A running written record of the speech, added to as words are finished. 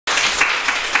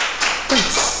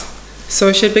So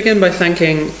I should begin by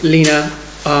thanking Lena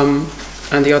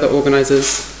and the other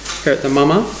organisers here at the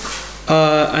MAMA.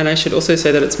 And I should also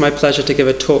say that it's my pleasure to give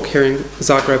a talk here in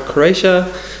Zagreb, Croatia,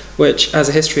 which, as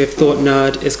a history of thought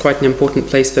nerd, is quite an important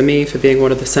place for me, for being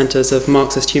one of the centres of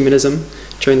Marxist humanism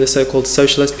during the so-called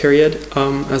socialist period,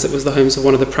 as it was the homes of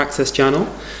one of the Praxis Journal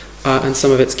and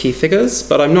some of its key figures.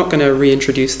 But I'm not going to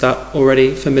reintroduce that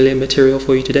already familiar material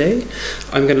for you today.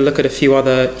 I'm going to look at a few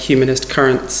other humanist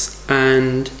currents.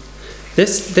 And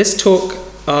this talk,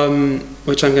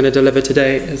 which I'm going to deliver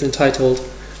today, is entitled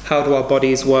 "How Do Our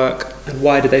Bodies Work and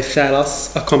Why Do They Fail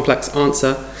Us? A Complex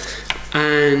Answer."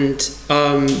 And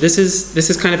this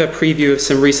is kind of a preview of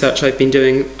some research I've been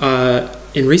doing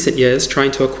in recent years,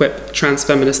 trying to equip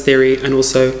trans-feminist theory and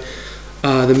also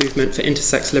the movement for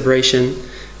intersex liberation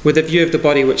with a view of the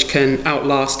body which can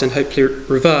outlast and hopefully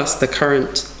reverse the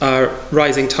current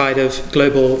rising tide of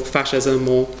global fascism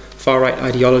or far-right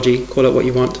ideology, call it what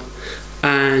you want.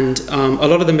 And a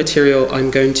lot of the material I'm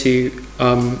going to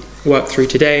work through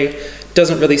today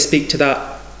doesn't really speak to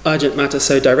that urgent matter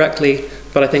so directly,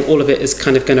 but I think all of it is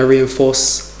kind of going to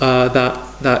reinforce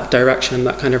that direction,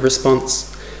 that kind of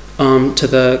response to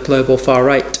the global far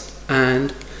right.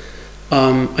 And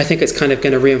I think it's kind of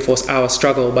going to reinforce our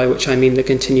struggle, by which I mean the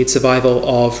continued survival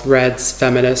of Reds,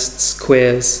 feminists,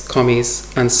 queers,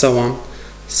 commies, and so on.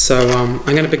 So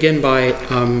I'm going to begin by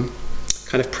kind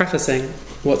of prefacing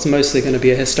what's mostly going to be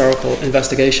a historical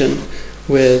investigation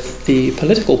with the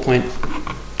political point,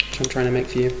 which I'm trying to make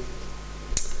for you.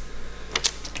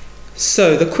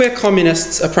 So the queer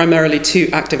communists are primarily two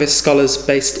activist scholars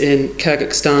based in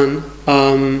Kyrgyzstan,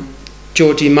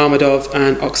 Georgy Mammadov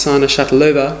and Oksana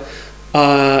Shatilova.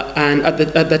 And at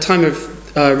the time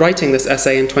of writing this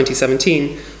essay in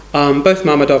 2017, both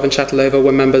Mammadov and Shatilova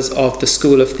were members of the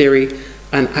School of Theory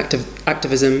and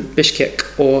Activism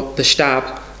Bishkek, or the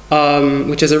Shtab,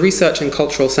 which is a research and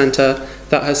cultural center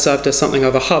that has served as something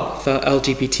of a hub for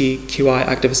LGBTQI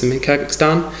activism in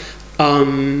Kyrgyzstan.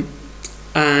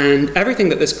 And everything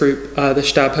that this group, the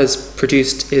Shtab, has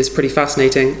produced is pretty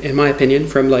fascinating, in my opinion,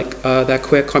 from like their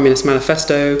queer communist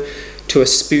manifesto to a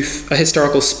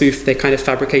historical spoof they kind of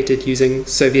fabricated using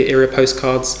Soviet-era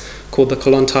postcards called the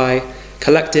Kolontai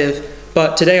Collective.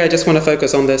 But today I just want to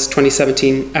focus on this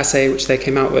 2017 essay which they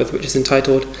came out with, which is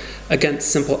entitled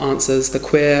 "Against Simple Answers, the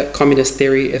Queer Communist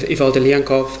Theory of Ival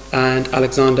Dilyankov and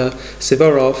Alexander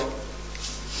Suvorov."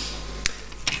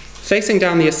 Facing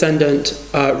down the ascendant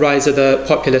rise of the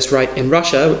populist right in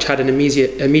Russia, which had an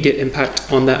immediate impact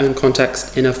on their own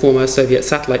context in a former Soviet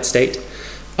satellite state,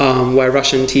 where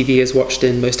Russian TV is watched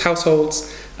in most households,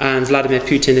 and Vladimir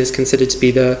Putin is considered to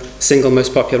be the single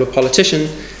most popular politician,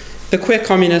 the queer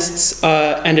communists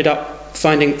ended up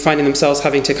finding themselves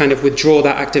having to kind of withdraw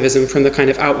that activism from the kind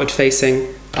of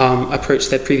outward-facing approach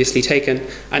they'd previously taken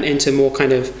and into more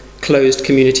kind of closed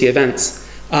community events.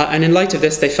 And in light of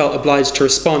this, they felt obliged to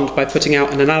respond by putting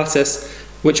out an analysis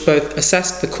which both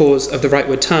assessed the cause of the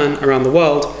rightward turn around the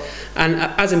world and,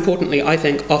 as importantly, I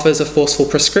think, offers a forceful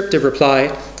prescriptive reply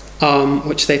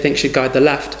which they think should guide the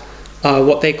left,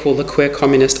 what they call the queer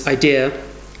communist idea.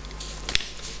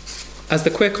 As the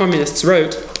queer communists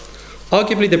wrote,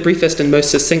 arguably the briefest and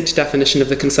most succinct definition of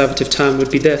the conservative term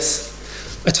would be this: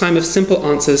 a time of simple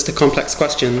answers to complex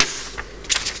questions.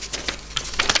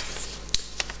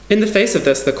 In the face of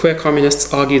this, the queer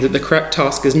communists argue that the correct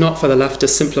task is not for the left to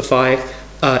simplify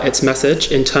its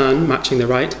message, in turn matching the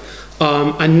right,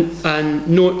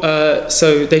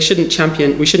 so we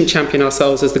shouldn't champion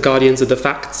ourselves as the guardians of the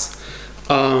facts,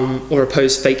 or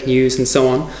oppose fake news and so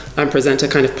on, and present a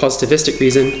kind of positivistic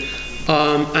reason.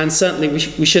 And certainly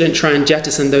we shouldn't try and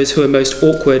jettison those who are most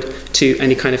awkward to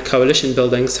any kind of coalition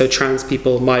building, so trans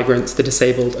people, migrants, the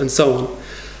disabled, and so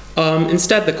on.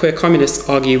 Instead, the queer communists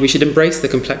argue we should embrace the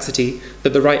complexity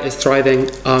that the right is thriving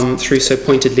through so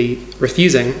pointedly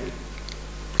refusing.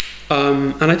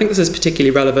 And I think this is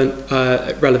particularly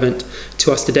relevant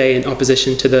to us today in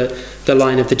opposition to the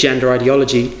line of the gender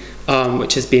ideology,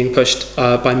 which is being pushed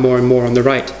by more and more on the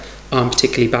right,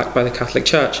 particularly backed by the Catholic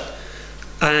Church.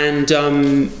 And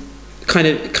kind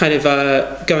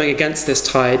of going against this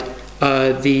tide,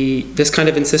 this kind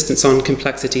of insistence on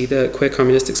complexity, the queer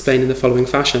communists explain in the following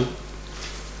fashion.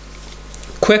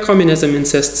 Queer communism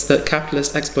insists that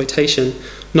capitalist exploitation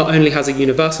not only has a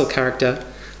universal character,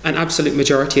 an absolute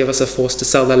majority of us are forced to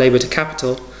sell their labour to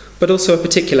capital, but also a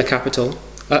particular character.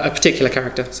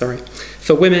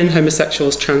 For women,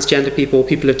 homosexuals, transgender people,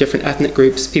 people of different ethnic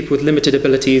groups, people with limited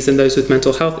abilities, and those with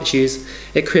mental health issues,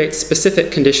 it creates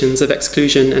specific conditions of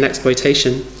exclusion and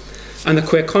exploitation. and the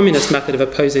queer communist method of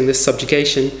opposing this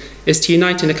subjugation is to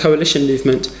unite in a coalition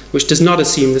movement which does not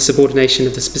assume the subordination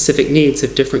of the specific needs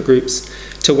of different groups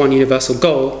to one universal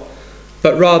goal,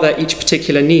 but rather each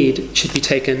particular need should be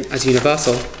taken as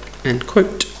universal." End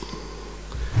quote.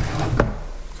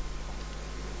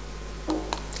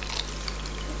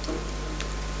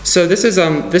 So this is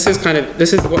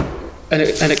what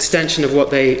an extension of what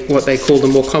they call the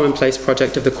more commonplace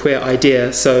project of the queer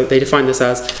idea. So they define this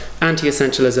as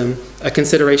anti-essentialism, a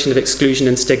consideration of exclusion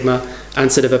and stigma,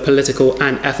 and sort of a political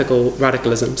and ethical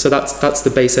radicalism. So that's the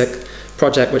basic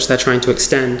project which they're trying to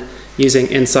extend using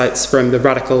insights from the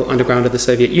radical underground of the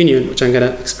Soviet Union, which I'm going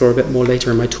to explore a bit more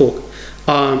later in my talk.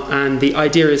 And the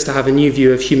idea is to have a new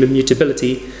view of human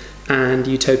mutability and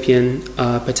utopian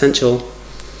potential.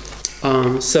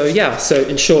 So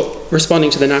in short,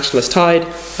 responding to the nationalist tide,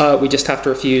 we just have to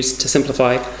refuse to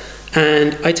simplify.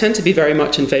 And I tend to be very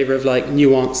much in favour of like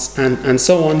nuance and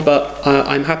so on, but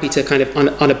I'm happy to kind of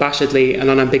unabashedly and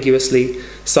unambiguously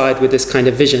side with this kind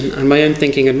of vision. And my own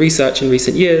thinking and research in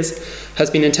recent years has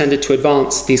been intended to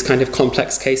advance these kind of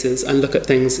complex cases and look at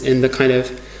things in the kind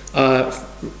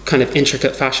of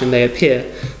intricate fashion they appear.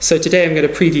 So today I'm going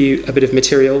to preview a bit of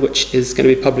material which is going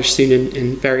to be published soon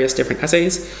in various different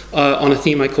essays on a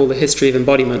theme I call the history of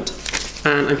embodiment.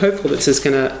 And I'm hopeful that this is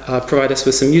going to provide us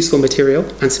with some useful material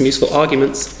and some useful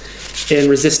arguments in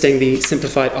resisting the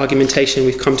simplified argumentation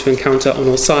we've come to encounter on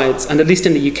all sides. And at least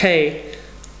in the UK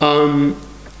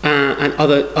and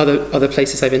other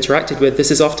places I've interacted with, this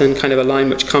is often kind of a line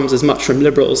which comes as much from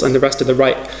liberals and the rest of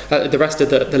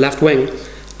the left wing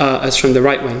as from the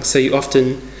right wing. So you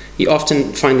often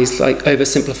find these like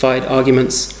oversimplified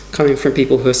arguments coming from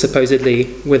people who are supposedly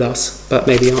with us, but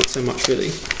maybe aren't so much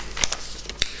really.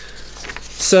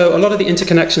 So a lot of the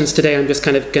interconnections today I'm just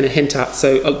kind of going to hint at.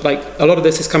 So like a lot of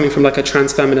this is coming from like a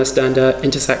transfeminist and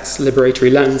intersex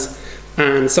liberatory lens,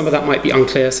 and some of that might be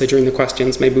unclear. So during the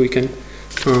questions, maybe we can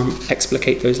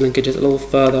explicate those linkages a little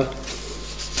further.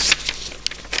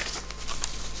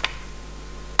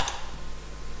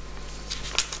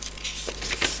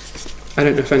 I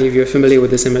don't know if any of you are familiar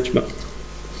with this image, but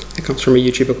it comes from a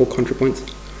YouTuber called ContraPoints.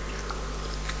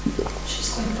 She's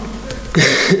quite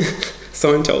popular.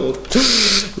 So I'm told.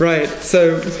 Right,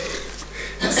 so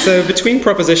between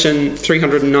proposition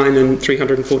 309 and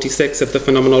 346 of the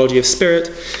Phenomenology of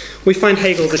Spirit, we find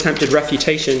Hegel's attempted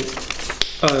refutation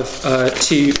of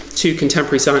two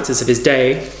contemporary sciences of his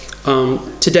day,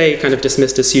 today kind of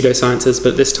dismissed as pseudosciences,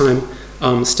 but this time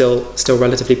still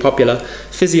relatively popular,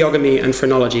 physiognomy and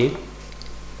phrenology.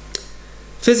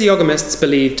 Physiognomists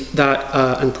believed that,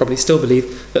 and probably still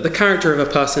believe, that the character of a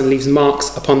person leaves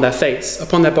marks upon their face,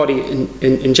 upon their body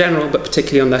in general, but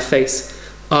particularly on their face,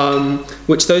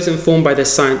 which those informed by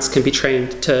this science can be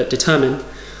trained to determine.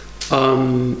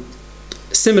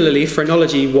 Similarly,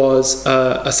 phrenology was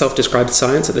a self-described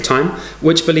science at the time,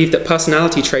 which believed that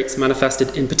personality traits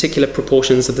manifested in particular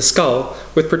proportions of the skull,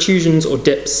 with protrusions or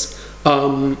dips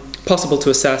possible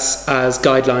to assess as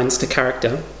guidelines to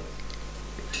character.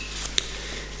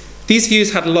 These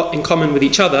views had a lot in common with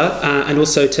each other, and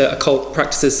also to occult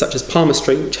practices such as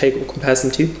palmistry, which Hegel compares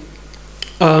them to,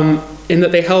 in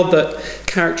that they held that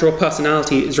character or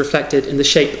personality is reflected in the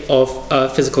shape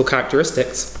of physical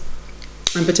characteristics,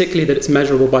 and particularly that it's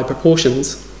measurable by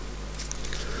proportions.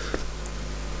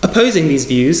 Opposing these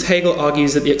views, Hegel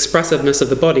argues that the expressiveness of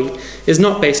the body is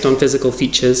not based on physical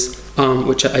features,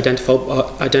 which are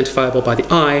identifiable by the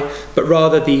eye, but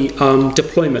rather the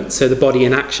deployment, so the body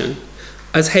in action.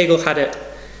 As Hegel had it,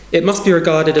 it must be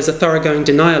regarded as a thoroughgoing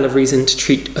denial of reason to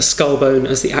treat a skull bone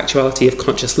as the actuality of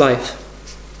conscious life.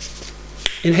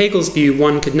 In Hegel's view,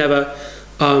 one could never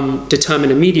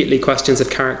determine immediately questions of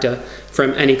character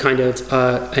from any kind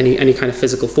of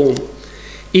physical form.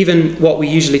 Even what we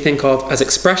usually think of as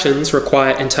expressions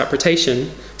require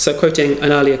interpretation. So quoting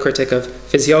an earlier critic of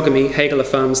physiognomy, Hegel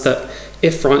affirms that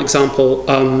if, for example,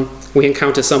 we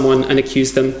encounter someone and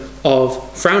accuse them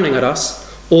of frowning at us,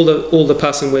 all the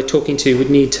person we're talking to would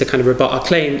need to kind of rebut our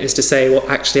claim is to say, well,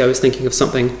 actually, I was thinking of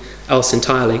something else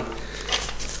entirely.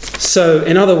 So,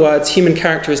 in other words, human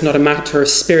character is not a matter of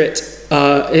spirit,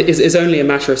 is only a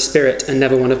matter of spirit and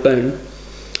never one of bone.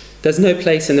 There's no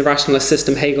place in the rationalist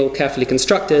system Hegel carefully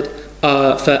constructed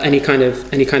for any kind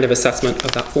of assessment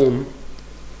of that form.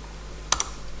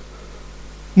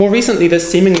 More recently, this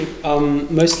seemingly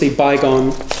mostly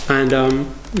bygone and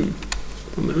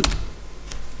one minute.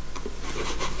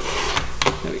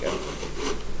 There we go.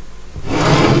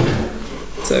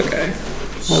 It's okay.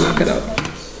 I'll look it up.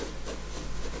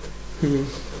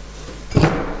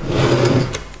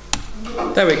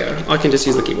 There we go. I can just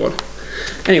use the keyboard.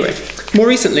 Anyway, more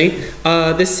recently,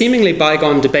 this seemingly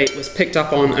bygone debate was picked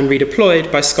up on and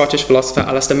redeployed by Scottish philosopher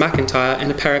Alistair MacIntyre in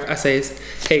a pair of essays,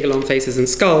 Hegel on Faces and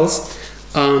Skulls,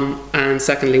 and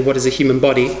secondly, What is a Human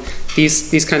Body?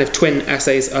 These kind of twin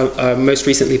essays are most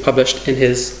recently published in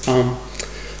his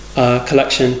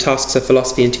collection, Tasks of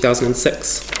Philosophy, in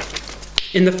 2006.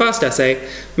 In the first essay,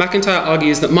 MacIntyre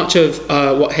argues that much of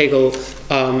what Hegel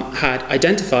had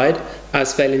identified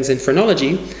as failings in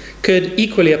phrenology could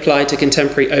equally apply to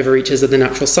contemporary overreaches of the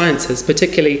natural sciences,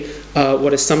 particularly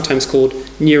what is sometimes called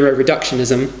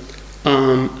neuroreductionism.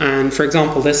 And for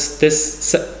example,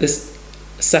 this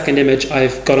second image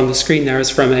I've got on the screen there is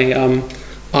from a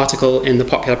article in the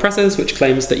Popular Presses, which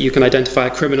claims that you can identify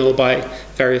a criminal by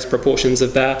various proportions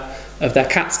of their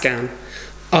CAT scan.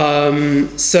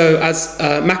 So as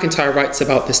MacIntyre writes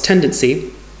about this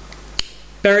tendency,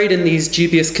 buried in these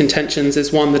dubious contentions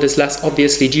is one that is less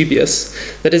obviously dubious,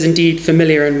 that is indeed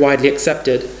familiar and widely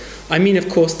accepted. I mean, of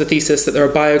course, the thesis that there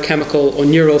are biochemical or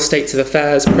neural states of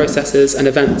affairs, processes, and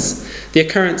events, the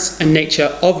occurrence and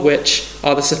nature of which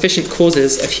are the sufficient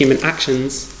causes of human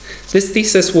actions. This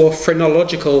thesis wore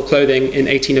phrenological clothing in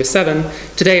 1807.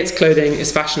 Today its clothing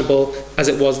is fashionable as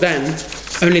it was then,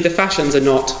 only the fashions are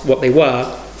not what they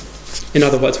were. In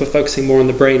other words, we're focusing more on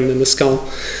the brain than the skull.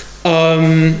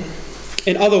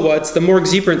 In other words, the more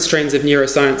exuberant strains of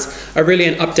neuroscience are really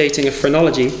an updating of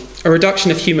phrenology, a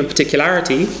reduction of human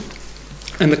particularity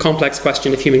and the complex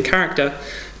question of human character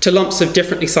to lumps of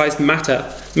differently sized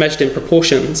matter measured in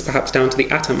proportions, perhaps down to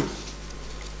the atom.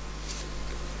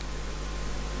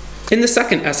 In the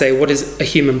second essay, What is a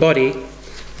Human Body?,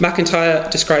 MacIntyre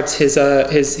describes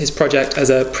his project as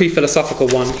a pre-philosophical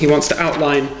one. He wants to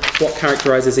outline what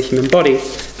characterises a human body,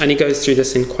 and he goes through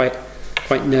this in quite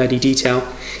nerdy detail.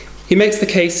 He makes the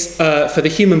case for the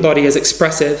human body as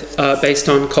expressive based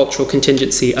on cultural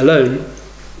contingency alone.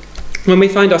 When we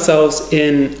find ourselves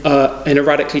in a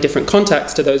radically different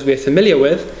context to those we're familiar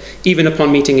with, even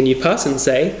upon meeting a new person,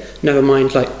 say, never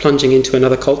mind like plunging into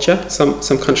another culture,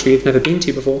 some country you've never been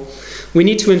to before, we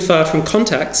need to infer from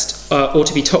context, or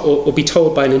be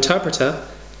told by an interpreter,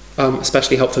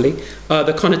 especially helpfully,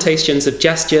 the connotations of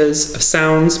gestures, of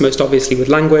sounds, most obviously with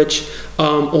language,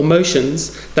 or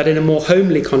motions that in a more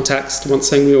homely context, once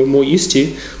something we were more used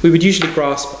to, we would usually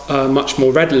grasp much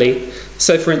more readily.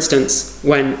 So for instance,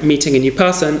 when meeting a new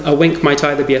person, a wink might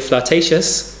either be a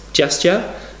flirtatious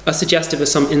gesture, a suggestive of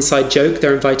some inside joke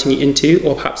they're inviting you into,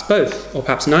 or perhaps both, or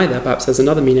perhaps neither. Perhaps there's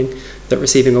another meaning that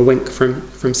receiving a wink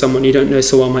from someone you don't know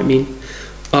so well might mean.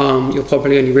 You'll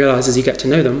probably only realise as you get to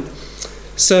know them.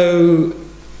 So,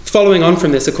 following on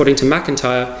from this, according to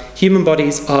MacIntyre, human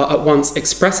bodies are at once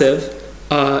expressive,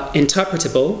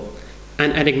 interpretable,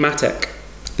 and enigmatic.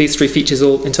 These three features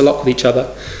all interlock with each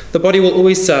other. The body will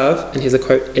always serve, and here's a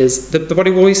quote, the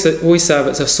body will always serve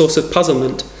as a source of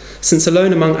puzzlement, since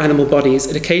alone among animal bodies,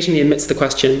 it occasionally admits the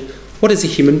question, what is a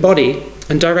human body?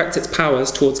 And directs its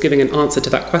powers towards giving an answer to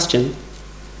that question.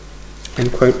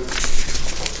 End quote.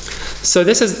 So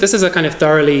this is a kind of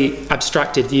thoroughly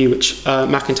abstracted view, which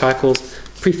MacIntyre calls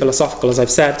pre-philosophical, as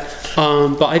I've said,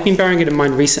 but I've been bearing it in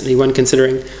mind recently when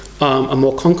considering a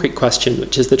more concrete question,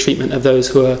 which is the treatment of those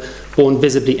who are born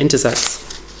visibly intersex.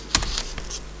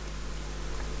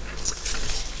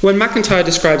 When MacIntyre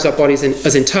describes our bodies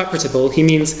as interpretable, he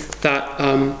means that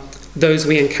those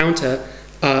we encounter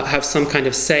have some kind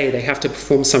of say. They have to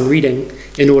perform some reading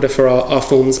in order for our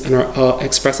forms and our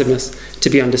expressiveness to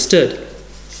be understood.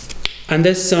 And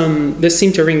this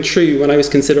seemed to ring true when I was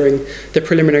considering the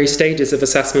preliminary stages of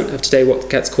assessment of today what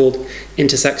gets called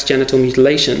intersex genital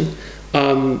mutilation,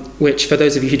 which, for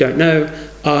those of you who don't know,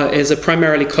 is a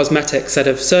primarily cosmetic set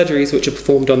of surgeries which are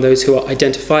performed on those who are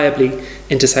identifiably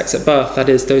intersex at birth, that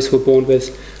is, those who are born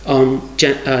with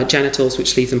genitals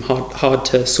which leave them hard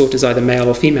to sort as either male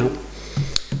or female.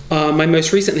 My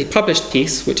most recently published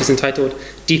piece, which is entitled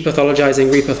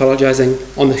Depathologizing,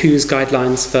 Repathologizing on the WHO's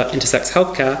Guidelines for Intersex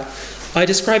Healthcare, I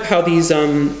describe how these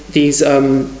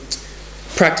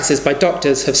practices by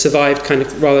doctors have survived kind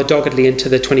of rather doggedly into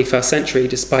the 21st century,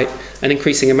 despite an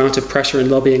increasing amount of pressure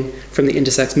and lobbying from the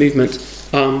intersex movement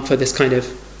for this kind of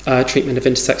treatment of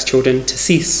intersex children to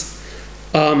cease.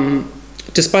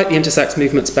 Despite the intersex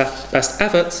movement's best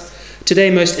efforts,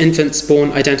 today most infants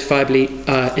born identifiably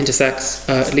intersex,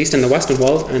 at least in the Western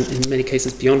world, and in many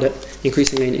cases beyond it,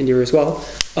 increasingly in India as well,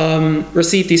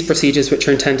 receive these procedures which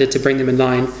are intended to bring them in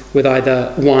line with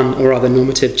either one or other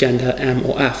normative gender, M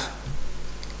or F.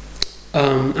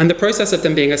 And the process of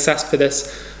them being assessed for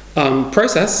this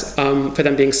for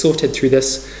them being sorted through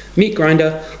this meat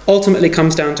grinder, ultimately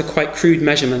comes down to quite crude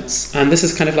measurements. And this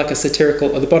is kind of like a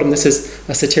satirical, at the bottom this is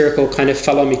a satirical kind of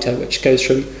phallometer, which goes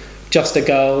from just a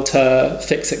girl to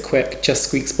fix it quick, just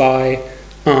squeaks by,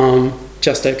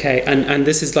 just okay. And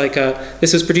this is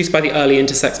this was produced by the early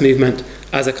intersex movement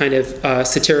as a kind of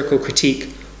satirical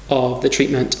critique of the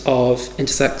treatment of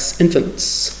intersex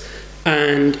infants.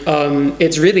 And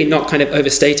it's really not kind of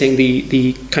overstating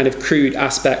the kind of crude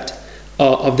aspect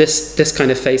of this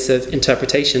kind of face of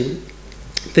interpretation.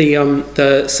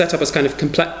 The setup has kind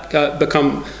of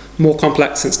become more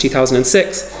complex since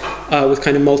 2006, with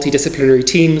kind of multidisciplinary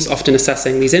teams often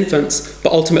assessing these infants,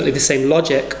 but ultimately the same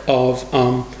logic of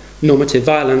normative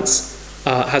violence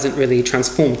hasn't really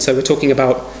transformed. So we're talking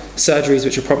about surgeries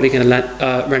which are probably going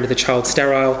to render the child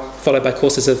sterile, followed by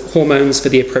courses of hormones for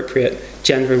the appropriate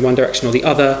gender in one direction or the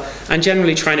other, and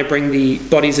generally trying to bring the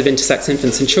bodies of intersex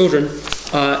infants and children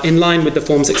in line with the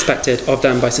forms expected of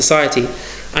them by society.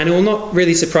 And it will not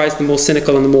really surprise the more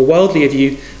cynical and the more worldly of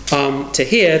you to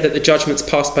hear that the judgments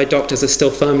passed by doctors are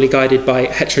still firmly guided by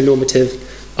heteronormative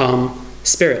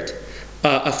spirit.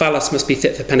 A phallus must be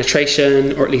fit for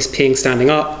penetration, or at least peeing standing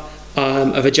up.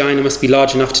 A vagina must be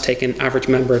large enough to take an average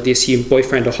member of the assumed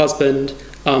boyfriend or husband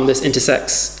this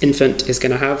intersex infant is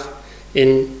going to have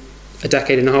in a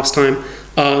decade and a half's time.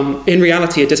 In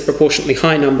reality, a disproportionately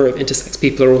high number of intersex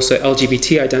people are also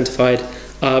LGBT identified,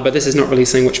 but this is not really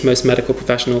something which most medical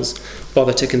professionals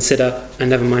bother to consider and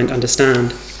never mind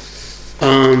understand.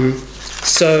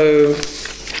 So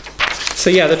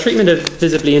yeah, the treatment of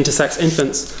visibly intersex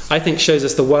infants, I think, shows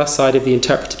us the worst side of the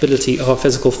interpretability of our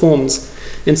physical forms.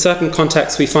 In certain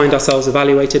contexts, we find ourselves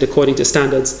evaluated according to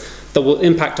standards that will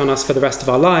impact on us for the rest of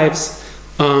our lives,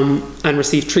 and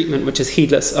receive treatment which is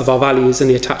heedless of our values and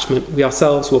the attachment we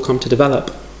ourselves will come to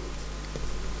develop.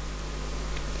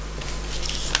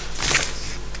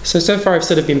 So far I've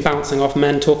sort of been bouncing off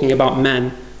men talking about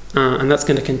men, and that's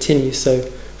going to continue. So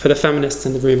for the feminists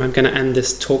in the room, I'm going to end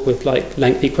this talk with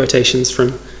lengthy quotations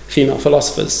from female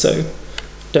philosophers, so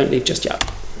don't leave just yet.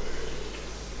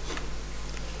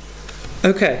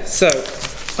 Okay, so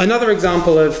another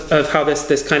example of how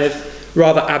this kind of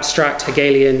rather abstract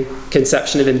Hegelian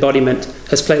conception of embodiment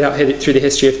has played out through the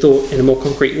history of thought in a more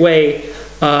concrete way,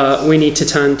 we need to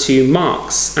turn to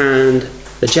Marx and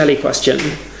the jelly question.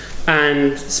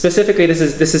 And specifically, this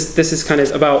is kind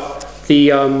of about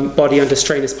the body under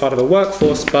strain as part of a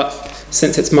workforce, but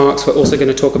since it's Marx, we're also going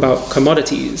to talk about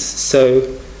commodities. So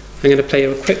I'm going to play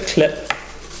you a quick clip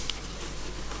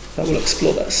that will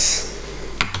explore this,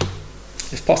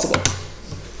 if possible.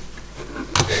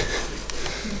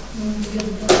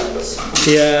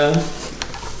 Yeah,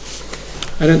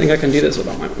 I don't think I can do this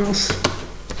without my mouse.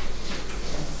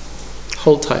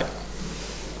 Hold tight.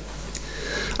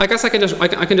 I guess I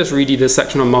can just read you this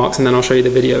section on Marx, and then I'll show you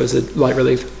the video as a light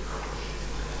relief.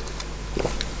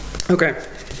 Okay.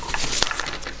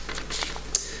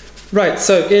 Right,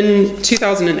 so in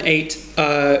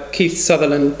 2008, Keith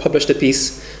Sutherland published a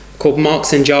piece called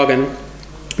Marx in Jargon,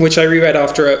 which I reread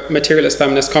after a materialist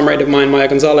feminist comrade of mine, Maya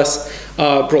Gonzalez,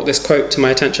 brought this quote to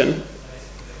my attention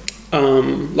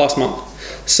last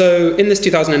month. So in this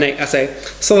 2008 essay,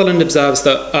 Sutherland observes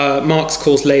that Marx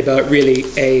calls labour really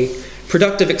a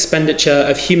productive expenditure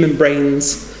of human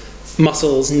brains,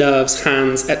 muscles, nerves,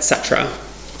 hands, etc.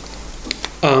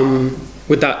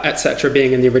 With that etc.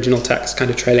 being in the original text,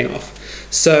 kind of trailing off.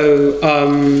 So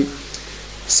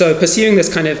pursuing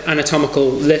this kind of anatomical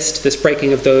list, this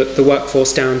breaking of the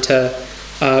workforce down to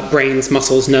brains,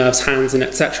 muscles, nerves, hands, and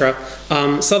etc.,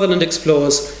 Sutherland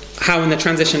explores how in the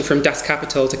transition from Das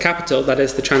Kapital to Kapital, that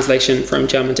is the translation from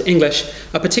German to English,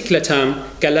 a particular term,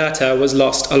 Gelehrter, was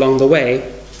lost along the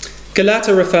way.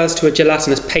 Gelehrter refers to a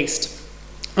gelatinous paste,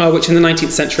 which in the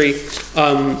 19th century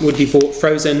would be bought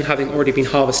frozen, having already been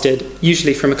harvested,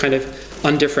 usually from a kind of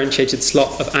undifferentiated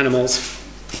slot of animals.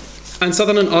 And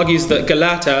Sutherland argues that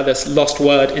Gelehrter, this lost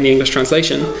word in the English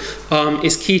translation,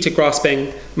 is key to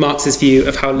grasping Marx's view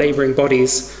of how labouring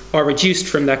bodies are reduced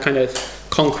from their kind of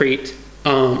concrete,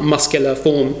 muscular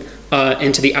form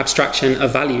into the abstraction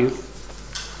of value.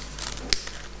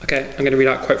 Okay, I'm going to read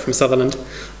out a quote from Sutherland.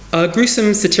 A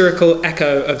gruesome satirical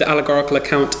echo of the allegorical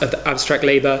account of the abstract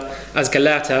labour as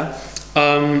Gelehrter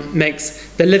makes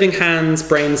the living hands,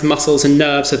 brains, muscles and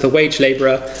nerves of the wage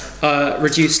labourer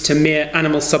reduced to mere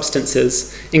animal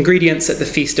substances, ingredients at the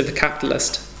feast of the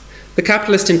capitalist. The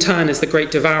capitalist in turn is the great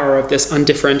devourer of this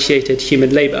undifferentiated human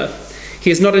labour.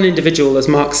 He is not an individual, as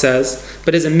Marx says,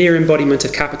 but is a mere embodiment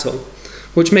of capital,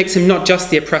 which makes him not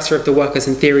just the oppressor of the workers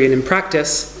in theory and in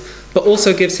practice, but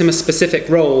also gives him a specific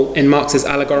role in Marx's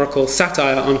allegorical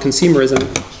satire on consumerism.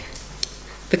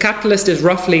 The capitalist is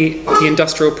roughly the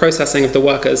industrial processing of the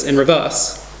workers in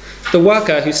reverse. The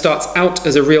worker, who starts out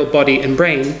as a real body and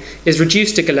brain, is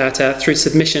reduced to Gelehrter through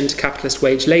submission to capitalist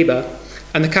wage labour,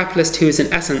 and the capitalist who is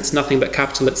in essence nothing but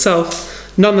capital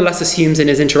itself, nonetheless assumes in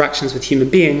his interactions with human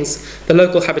beings the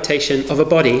local habitation of a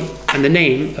body and the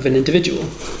name of an individual.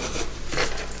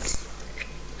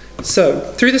 So,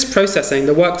 through this processing,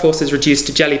 the workforce is reduced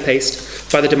to jelly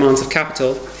paste by the demands of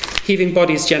capital, heaving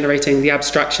bodies generating the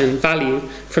abstraction value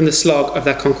from the slog of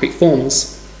their concrete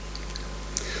forms.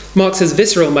 Marx's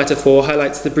visceral metaphor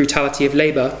highlights the brutality of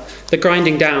labour, the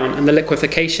grinding down and the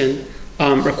liquefaction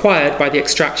required by the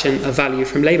extraction of value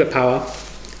from labour power,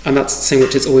 and that's something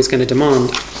which it's always going to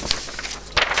demand.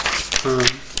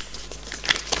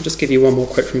 I'll just give you one more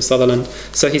quote from Sutherland.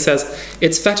 So he says,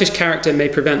 its fetish character may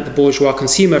prevent the bourgeois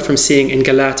consumer from seeing in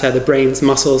Galatea the brains,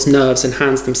 muscles, nerves and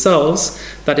hands themselves,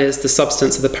 that is, the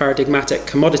substance of the paradigmatic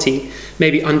commodity, may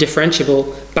be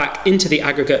undifferentiable back into the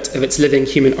aggregate of its living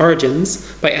human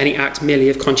origins by any act merely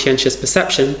of conscientious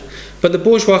perception, but the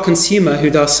bourgeois consumer who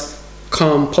thus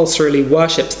compulsorily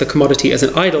worships the commodity as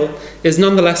an idol is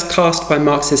nonetheless cast by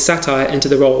Marx's satire into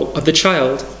the role of the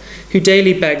child, who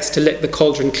daily begs to lick the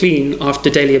cauldron clean after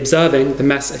daily observing the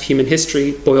mess of human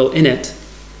history boil in it.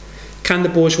 Can the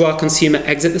bourgeois consumer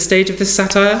exit the stage of this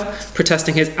satire,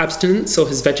 protesting his abstinence or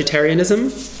his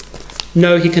vegetarianism?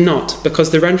 No, he cannot,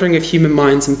 because the rendering of human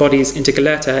minds and bodies into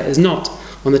Galatea is not,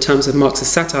 on the terms of Marx's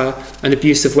satire, an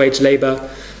abuse of wage labour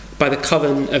by the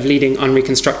coven of leading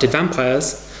unreconstructed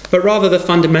vampires, but rather the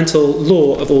fundamental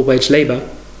law of all wage labour.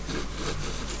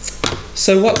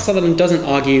 So what Sutherland doesn't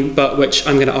argue, but which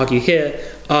I'm going to argue here,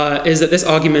 is that this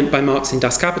argument by Marx in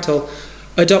Das Kapital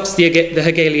adopts the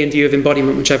Hegelian view of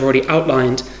embodiment, which I've already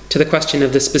outlined, to the question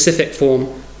of the specific form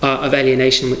of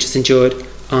alienation which is endured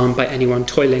by anyone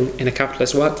toiling in a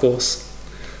capitalist workforce.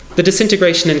 The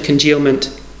disintegration and congealment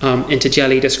into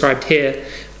jelly described here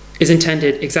is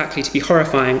intended exactly to be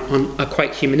horrifying on a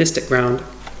quite humanistic ground.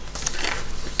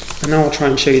 And now I'll try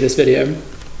and show you this video.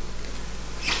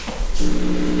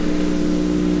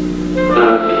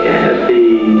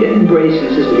 Getting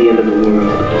braces isn't the end of the world.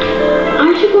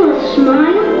 Aren't you going to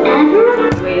smile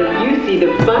ever? Wait till you see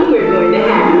the fun we're going to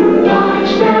have.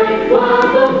 Watch that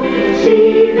wobble,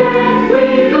 see that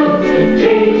wiggle,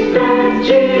 taste that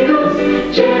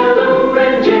jiggles, Jell-O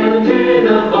and gelatin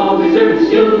of all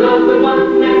desserts. You'll love the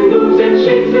one that moves and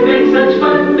shakes and makes such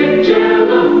fun. Big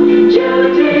Jell-O,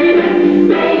 gelatin, and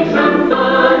make some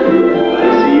fun. I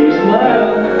see you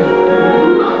smile.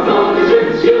 Of all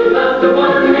desserts, you'll love the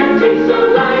one that tastes so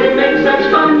light and makes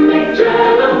such fun. Make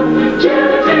Jell-O,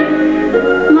 gelatin.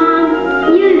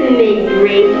 Mom, you make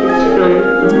braces fun.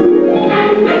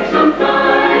 And make some fun.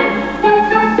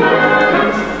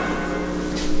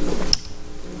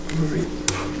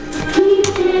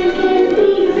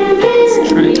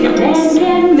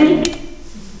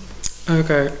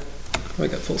 Okay, I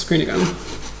get full screen again.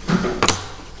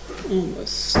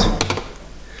 Almost.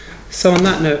 So on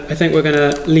that note, I think we're going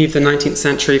to leave the 19th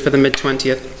century for the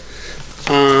mid-20th.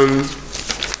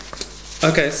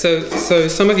 Okay, so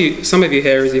some of you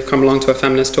here, as you've come along to a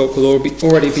feminist talk, will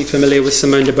already be familiar with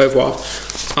Simone de Beauvoir.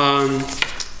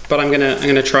 But I'm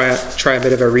gonna try a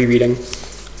bit of a rereading.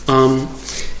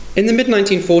 In the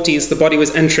mid-1940s, the body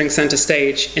was entering centre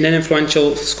stage in an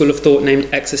influential school of thought named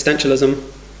existentialism.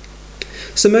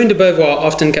 Simone de Beauvoir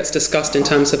often gets discussed in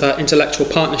terms of her intellectual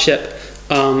partnership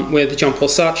with Jean-Paul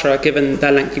Sartre, given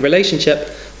their lengthy relationship,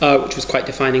 which was quite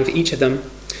defining for each of them.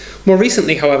 More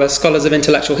recently, however, scholars of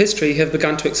intellectual history have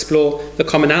begun to explore the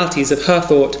commonalities of her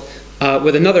thought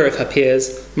with another of her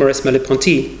peers, Maurice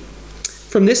Merleau-Ponty.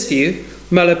 From this view,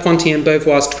 Merleau-Ponty and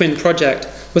Beauvoir's twin project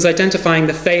was identifying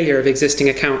the failure of existing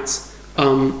accounts,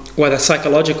 whether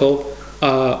psychological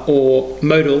or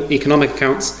modal economic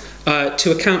accounts,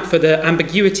 to account for the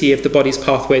ambiguity of the body's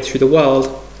pathway through the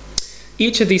world.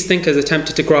 Each of these thinkers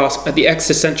attempted to grasp at the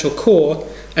existential core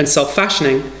and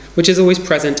self-fashioning, which is always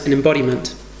present in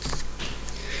embodiment.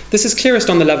 This is clearest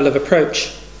on the level of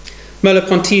approach.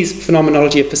 Merleau-Ponty's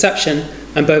phenomenology of perception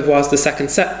and Beauvoir's The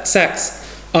Second Sex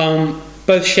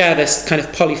both share this kind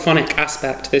of polyphonic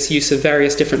aspect, this use of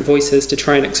various different voices to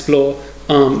try and explore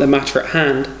the matter at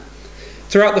hand.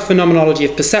 Throughout the phenomenology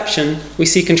of perception, we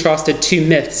see contrasted two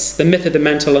myths, the myth of the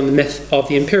mental and the myth of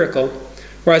the empirical.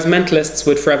 Whereas mentalists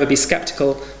would forever be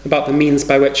skeptical about the means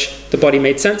by which the body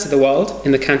made sense of the world,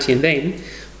 in the Kantian vein,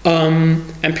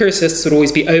 empiricists would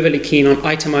always be overly keen on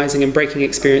itemizing and breaking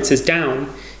experiences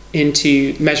down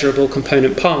into measurable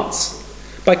component parts.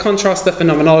 By contrast, the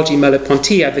phenomenology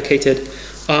Merleau-Ponty advocated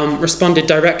responded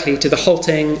directly to the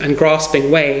halting and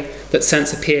grasping way that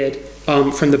sense appeared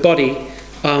from the body,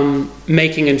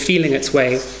 making and feeling its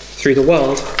way through the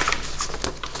world.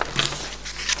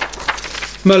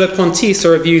 Merleau-Ponty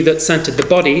saw a view that centered the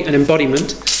body, an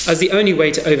embodiment, as the only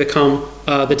way to overcome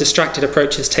the distracted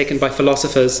approaches taken by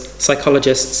philosophers,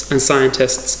 psychologists, and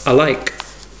scientists alike.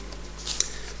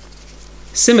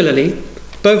 Similarly,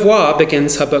 Beauvoir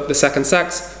begins her book The Second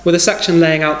Sex with a section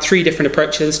laying out 3 different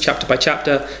approaches, chapter by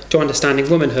chapter, to understanding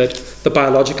womanhood: the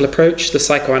biological approach, the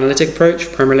psychoanalytic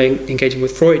approach, primarily engaging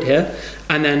with Freud here,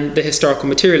 and then the historical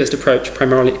materialist approach,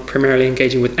 primarily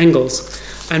engaging with Engels.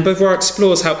 And Beauvoir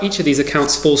explores how each of these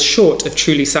accounts falls short of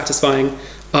truly satisfying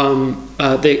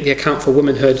the account for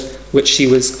womanhood which she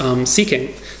was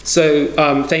seeking. So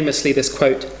famously, this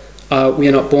quote, "We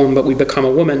are not born but we become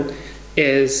a woman,"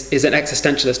 is an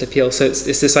existentialist appeal. So it's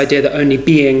this idea that only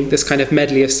being, this kind of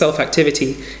medley of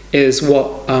self-activity, is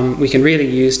what we can really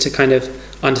use to kind of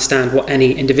understand what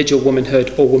any individual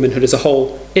womanhood or womanhood as a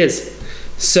whole is.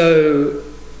 So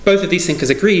both of these thinkers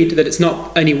agreed that it's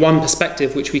not only one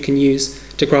perspective which we can use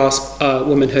to grasp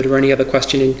womanhood or any other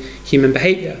question in human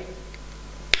behavior.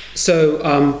 So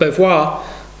Beauvoir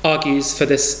argues for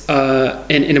this,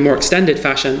 in a more extended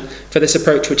fashion, for this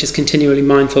approach which is continually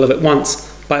mindful of at once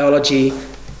biology,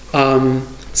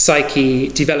 psyche,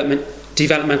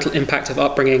 developmental impact of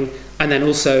upbringing, and then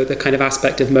also the kind of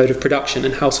aspect of mode of production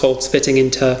and households fitting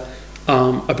into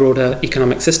a broader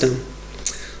economic system.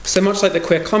 So much like the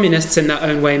queer communists in their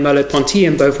own way, Merleau-Ponty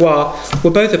and Beauvoir were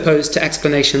both opposed to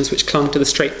explanations which clung to the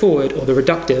straightforward or the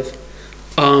reductive,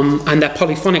 and their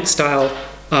polyphonic style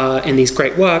in these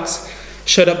great works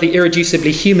showed up the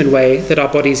irreducibly human way that our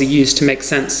bodies are used to make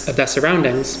sense of their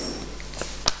surroundings.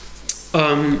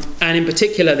 And in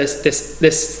particular,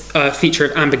 this feature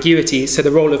of ambiguity, so the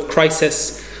role of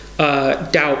crisis,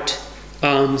 doubt,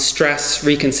 stress,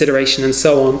 reconsideration, and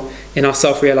so on in our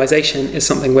self-realization is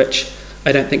something which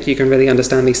I don't think you can really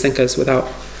understand these thinkers without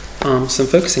some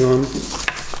focusing on.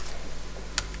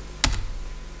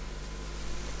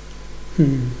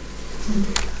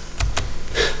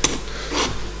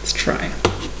 Let's try.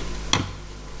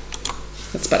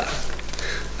 That's better.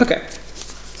 Okay.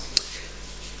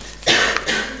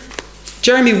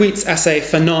 Jeremy Wheat's essay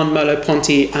Fanon,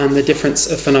 Merleau-Ponty and the Difference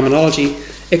of Phenomenology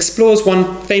explores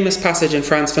one famous passage in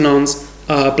Frantz Fanon's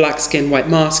Black Skin, White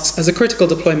Masks as a critical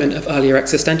deployment of earlier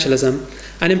existentialism,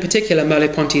 and in particular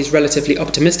Merleau-Ponty's relatively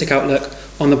optimistic outlook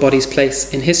on the body's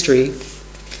place in history.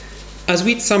 As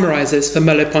Wheat summarizes, for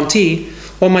Merleau-Ponty,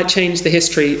 one might change the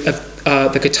history of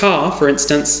the guitar, for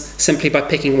instance, simply by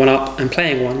picking one up and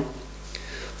playing one.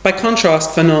 By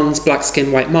contrast, Fanon's Black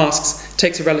Skin, White Masks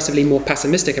takes a relatively more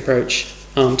pessimistic approach.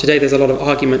 Today there's a lot of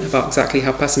argument about exactly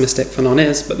how pessimistic Fanon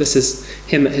is, but this is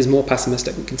him at his more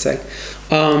pessimistic, we can say.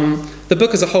 The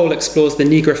book as a whole explores the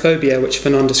negrophobia which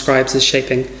Fanon describes as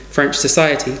shaping French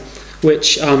society,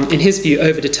 which, in his view,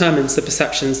 overdetermines the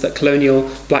perceptions that colonial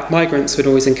black migrants would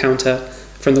always encounter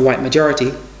from the white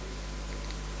majority.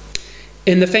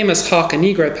 In the famous Hark a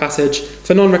Negro passage,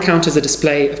 Fanon recounts a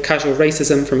display of casual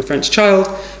racism from a French child,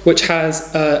 which has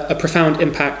a profound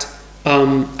impact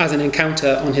as an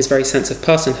encounter on his very sense of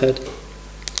personhood.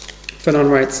 Fanon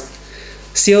writes,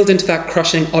 "Sealed into that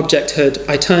crushing objecthood,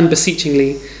 I turned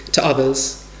beseechingly to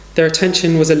others. Their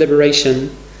attention was a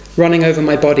liberation, running over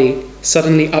my body,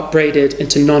 suddenly upbraided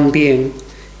into non-being,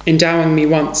 endowing me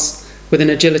once with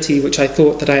an agility which I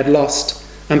thought that I had lost,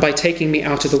 and by taking me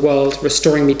out of the world,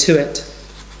 restoring me to it.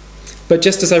 But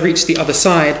just as I reached the other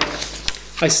side,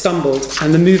 I stumbled,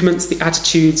 and the movements, the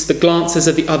attitudes, the glances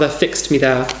of the other fixed me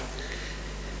there,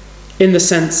 in the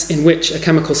sense in which a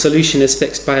chemical solution is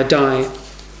fixed by a dye.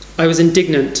 I was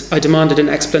indignant, I demanded an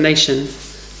explanation.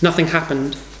 Nothing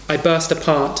happened, I burst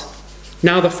apart.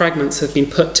 Now the fragments have been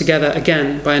put together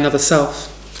again by another self."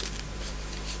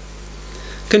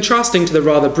 Contrasting to the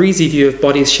rather breezy view of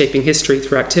bodies shaping history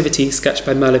through activity sketched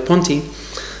by Merleau-Ponty,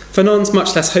 Fanon's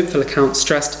much less hopeful account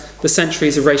stressed the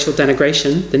centuries of racial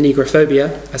denigration, the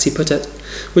negrophobia, as he put it,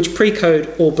 which pre-code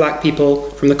all black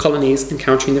people from the colonies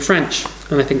encountering the French,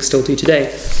 and I think still do today.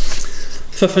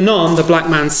 For Fanon, the black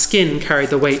man's skin carried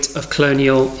the weight of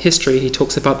colonial history. He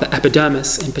talks about the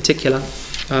epidermis in particular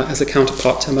as a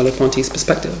counterpart to Merleau-Ponty's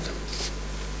perspective.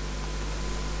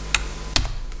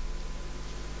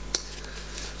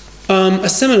 A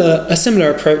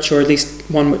similar approach, or at least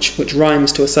one which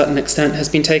rhymes to a certain extent, has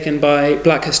been taken by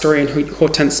black historian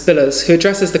Hortense Spillers, who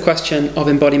addresses the question of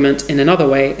embodiment in another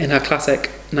way in her classic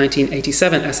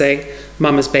 1987 essay,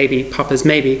 Mama's Baby, Papa's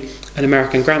Maybe, an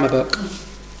American grammar book.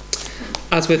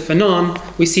 As with Fanon,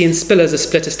 we see in Spillers a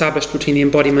split established between the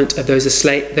embodiment of those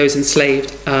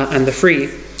enslaved and the free,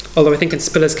 although I think in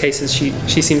Spillers' cases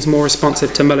she seems more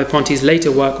responsive to Merleau-Ponty's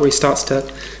later work, where he starts to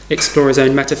explore his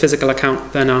own metaphysical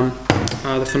account than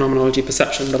the phenomenology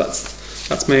perception, but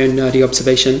that's my own nerdy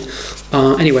observation.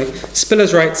 Anyway,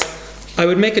 Spillers writes, I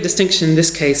would make a distinction in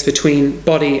this case between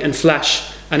body and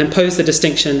flesh, and impose the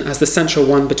distinction as the central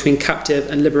one between captive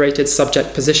and liberated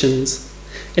subject positions.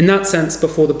 In that sense,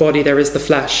 before the body there is the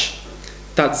flesh,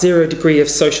 that 0 degree of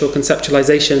social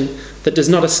conceptualization that does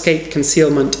not escape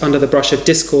concealment under the brush of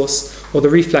discourse or the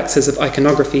reflexes of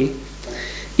iconography.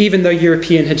 Even though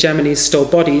European hegemonies stole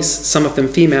bodies, some of them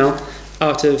female,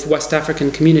 out of West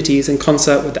African communities in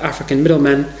concert with the African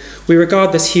middlemen, we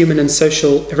regard this human and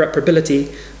social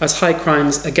irreparability as high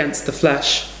crimes against the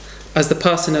flesh, as the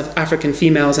person of African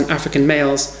females and African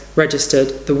males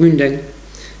registered the wounding.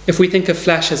 If we think of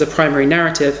flesh as a primary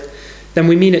narrative, then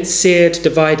we mean its seared,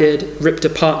 divided, ripped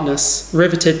apartness,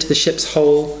 riveted to the ship's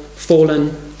hull,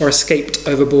 fallen, or escaped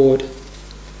overboard.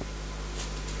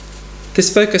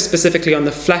 This focus specifically on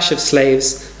the flesh of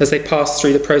slaves as they pass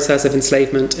through the process of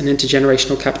enslavement and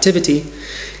intergenerational captivity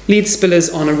leads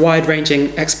Spillers on a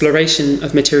wide-ranging exploration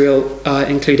of material,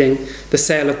 including the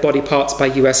sale of body parts by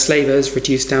US slavers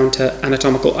reduced down to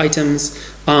anatomical items,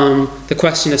 the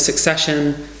question of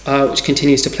succession, which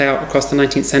continues to play out across the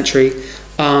 19th century,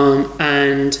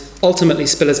 and ultimately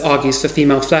Spillers argues for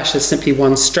female flesh as simply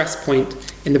one stress point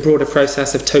in the broader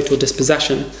process of total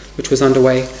dispossession, which was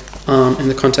underway in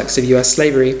the context of US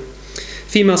slavery.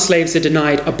 Female slaves are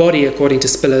denied a body, according to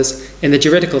Spillers, in the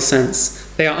juridical sense.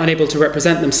 They are unable to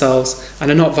represent themselves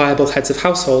and are not viable heads of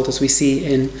household, as we see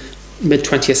in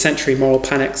mid-20th century moral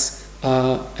panics,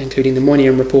 including the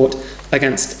Moynihan Report,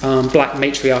 against black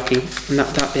matriarchy, and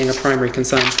that being a primary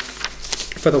concern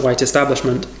for the white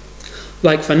establishment.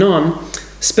 Like Fanon,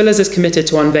 Spillers is committed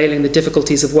to unveiling the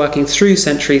difficulties of working through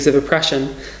centuries of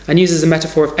oppression and uses a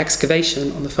metaphor of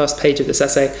excavation on the first page of this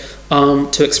essay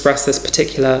to express this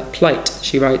particular plight.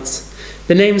 She writes,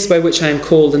 "The names by which I am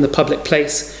called in the public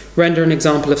place render an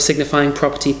example of signifying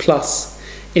property plus.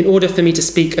 In order for me to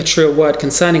speak a truer word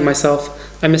concerning myself,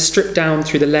 I must strip down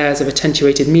through the layers of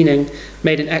attenuated meaning,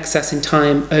 made in excess in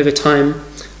time, over time,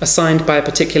 assigned by a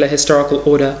particular historical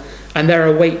order, and there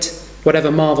await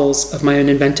whatever marvels of my own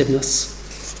inventiveness."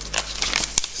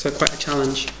 So quite a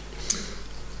challenge.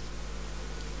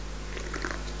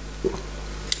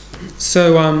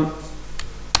 So I'm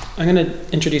going to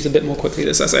introduce a bit more quickly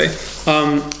this essay.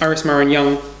 Iris Marion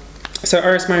Young. So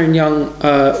Iris Marion Young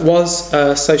was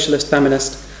a socialist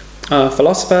feminist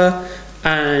philosopher,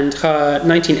 and her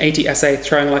 1980 essay,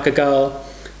 Throwing Like a Girl,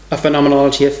 A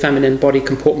Phenomenology of Feminine Body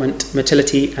Comportment,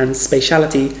 Motility and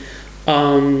Spatiality,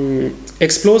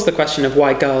 explores the question of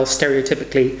why girls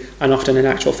stereotypically, and often in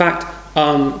actual fact,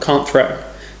 can't throw.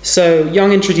 So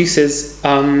Young introduces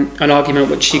an argument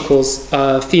which she calls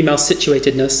female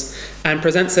situatedness, and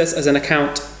presents this as an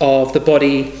account of the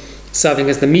body serving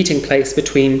as the meeting place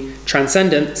between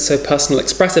transcendence, so personal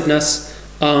expressiveness,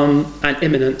 and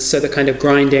immanence, so the kind of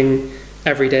grinding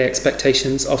everyday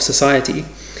expectations of society.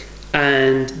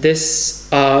 And this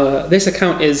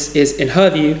account is in her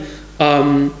view,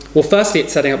 well, firstly,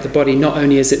 it's setting up the body not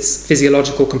only as its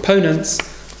physiological components,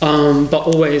 but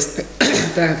always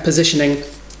their positioning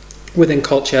within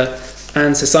culture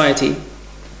and society.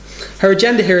 Her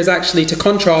agenda here is actually to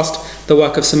contrast the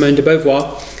work of Simone de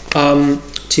Beauvoir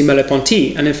to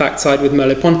Merleau-Ponty, and in fact side with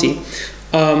Merleau-Ponty,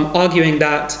 arguing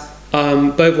that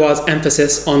Beauvoir's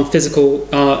emphasis on physical,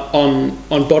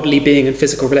 on bodily being and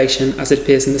physical relation as it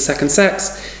appears in The Second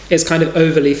Sex is kind of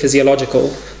overly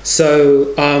physiological.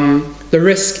 So the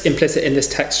risk implicit in this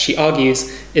text, she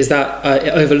argues, is that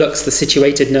it overlooks the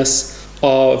situatedness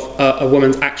of a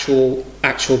woman's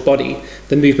actual body,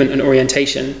 the movement and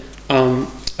orientation,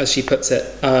 as she puts it,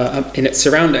 in its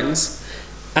surroundings.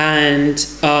 And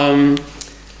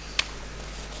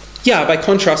yeah, by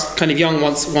contrast, kind of Young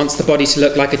wants the body to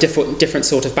look like a different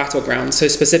sort of battleground. So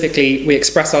specifically, we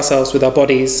express ourselves with our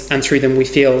bodies, and through them we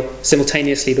feel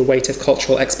simultaneously the weight of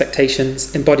cultural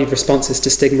expectations, embodied responses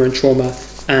to stigma and trauma,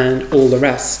 and all the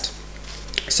rest.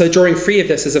 So drawing free of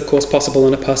this is of course possible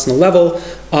on a personal level,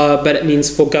 but it means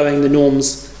foregoing the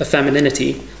norms of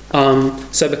femininity.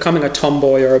 So becoming a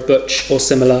tomboy or a butch or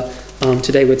similar,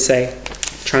 today would say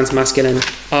transmasculine,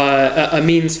 a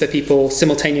means for people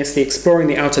simultaneously exploring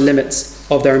the outer limits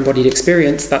of their embodied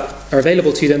experience that are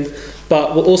available to them,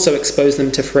 but will also expose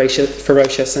them to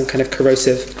ferocious and kind of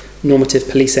corrosive normative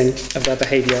policing of their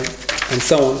behavior and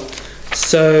so on.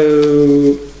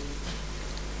 So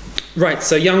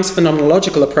Young's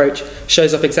phenomenological approach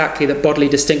shows up exactly that bodily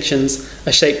distinctions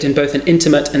are shaped in both an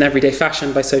intimate and everyday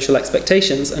fashion by social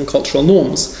expectations and cultural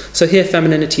norms. So here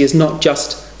femininity is not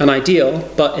just an ideal,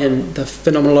 but in the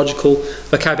phenomenological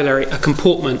vocabulary, a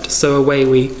comportment, so a way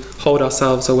we hold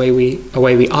ourselves, a way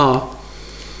we are.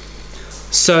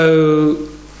 So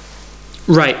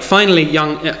Right. Finally,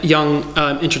 Young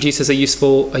introduces a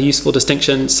useful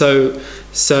distinction. So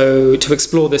to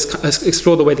explore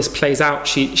the way this plays out,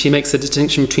 she makes a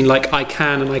distinction between like I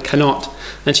can and I cannot,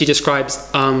 and she describes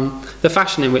the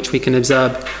fashion in which we can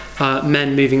observe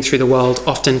men moving through the world,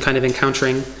 often kind of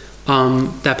encountering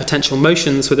their potential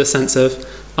motions with a sense of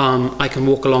I can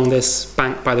walk along this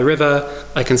bank by the river,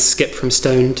 I can skip from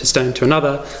stone to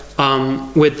another,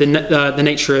 with the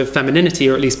nature of femininity,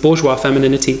 or at least bourgeois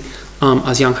femininity,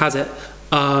 as Young has it,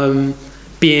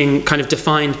 being kind of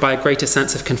defined by a greater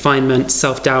sense of confinement,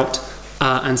 self-doubt,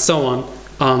 and so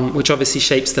on, which obviously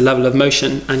shapes the level of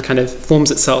motion and kind of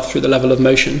forms itself through the level of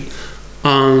motion.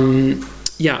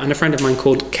 Yeah, and a friend of mine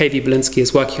called K.V. Belinsky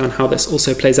is working on how this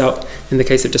also plays out in the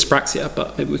case of dyspraxia,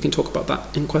 but maybe we can talk about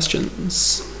that in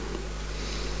questions.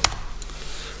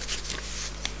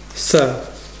 So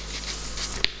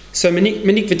Monique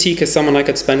Wittig is someone I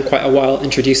could spend quite a while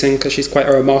introducing because she's quite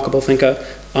a remarkable thinker.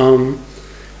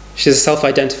 She's a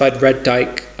self-identified red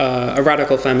dyke, a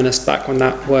radical feminist back when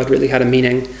that word really had a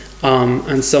meaning,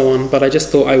 and so on. But I just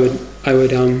thought I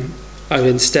would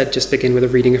instead just begin with a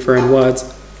reading of her own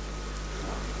words.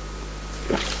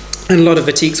 And a lot of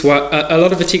Wittig's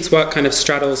work kind of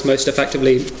straddles most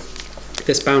effectively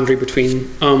this boundary between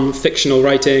fictional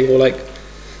writing, or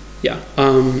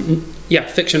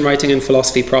fiction writing and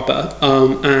philosophy proper.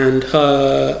 And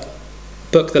her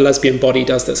book, The Lesbian Body,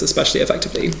 does this especially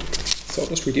effectively. So I'll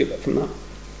just read you a bit from that.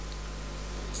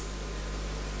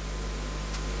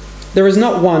 There is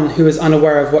not one who is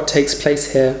unaware of what takes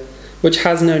place here, which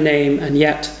has no name, and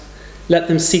yet, let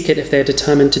them seek it if they are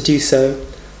determined to do so.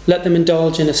 Let them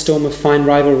indulge in a storm of fine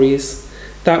rivalries,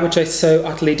 that which I so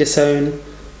utterly disown,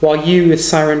 while you with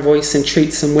siren voice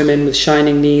entreat some women with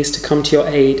shining knees to come to your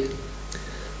aid.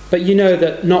 But you know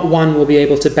that not one will be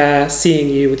able to bear seeing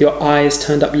you with your eyes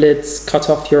turned up lids,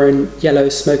 cut off your own yellow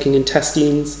smoking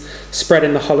intestines, spread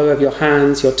in the hollow of your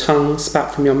hands, your tongue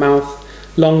spat from your mouth,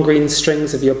 long green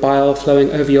strings of your bile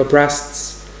flowing over your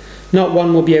breasts. Not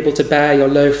one will be able to bear your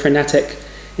low frenetic,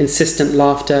 insistent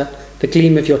laughter, the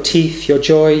gleam of your teeth, your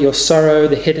joy, your sorrow,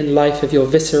 the hidden life of your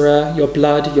viscera, your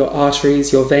blood, your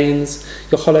arteries, your veins,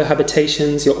 your hollow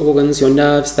habitations, your organs, your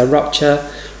nerves, their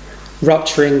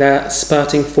rupturing their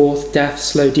spurting forth, death,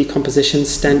 slow decomposition,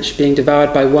 stench, being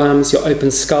devoured by worms, your open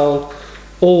skull,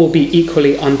 all will be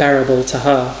equally unbearable to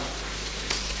her.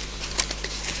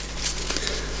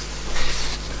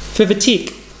 For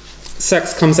Wittig,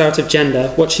 sex comes out of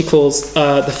gender, what she calls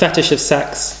the fetish of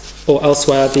sex, or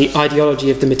elsewhere, the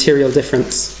ideology of the material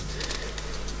difference.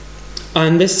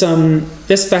 And this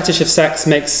fetish of sex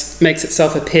makes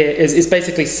itself appear, is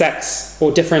basically sex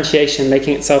or differentiation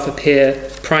making itself appear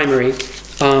primary,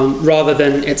 rather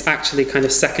than its actually kind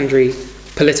of secondary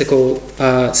political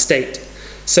state.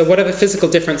 So whatever physical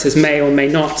differences may or may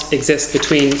not exist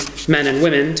between men and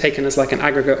women, taken as like an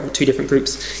aggregate or two different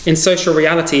groups, in social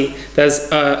reality there's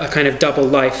a kind of double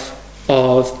life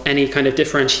of any kind of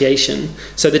differentiation.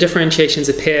 So the differentiations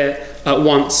appear at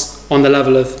once on the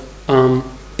level of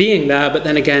being there, but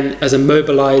then again as a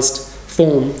mobilized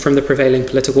form from the prevailing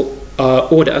political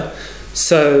order.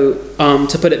 So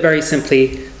to put it very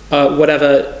simply,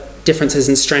 whatever differences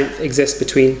in strength exist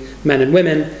between men and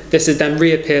women, this is then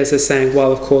reappears as saying,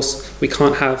 well, of course, we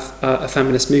can't have a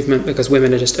feminist movement because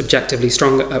women are just objectively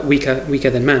stronger, weaker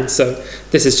than men. So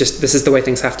this is the way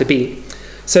things have to be.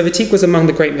 So Wittig was among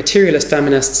the great materialist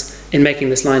feminists in making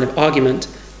this line of argument,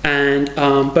 and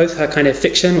both her kind of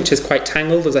fiction, which is quite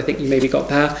tangled, as I think you maybe got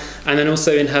there, and then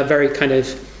also in her very kind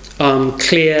of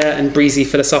clear and breezy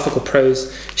philosophical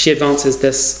prose, she advances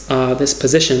this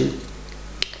position.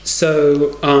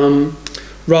 So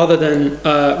rather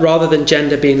than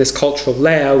gender being this cultural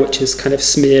layer which is kind of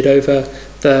smeared over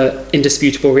the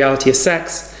indisputable reality of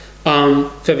sex,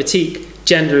 for Wittig,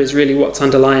 gender is really what's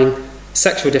underlying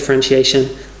sexual differentiation,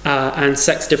 and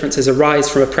sex differences arise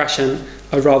from oppression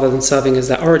rather than serving as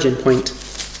their origin point.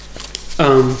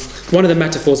 One of the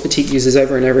metaphors Wittig uses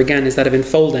over and over again is that of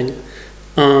enfolding,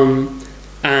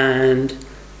 and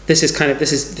this is something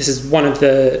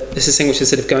which is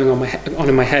sort of going on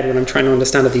in my head when I'm trying to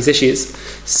understand these issues.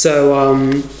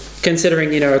 So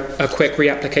considering a quick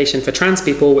reapplication for trans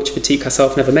people, which Wittig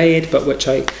herself never made, but which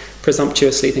I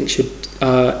presumptuously think should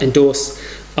endorse.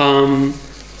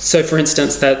 So, for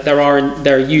instance, that there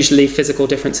are usually physical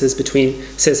differences between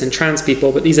cis and trans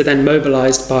people, but these are then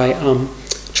mobilized by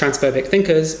transphobic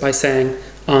thinkers by saying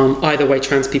either way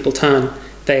trans people turn,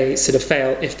 they sort of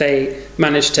fail. If they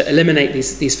manage to eliminate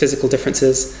these physical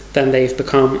differences, then they've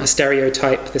become a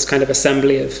stereotype, this kind of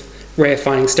assembly of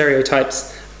reifying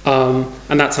stereotypes,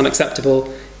 and that's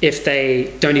unacceptable. if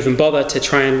they don't even bother to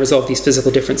try and resolve these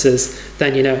physical differeces,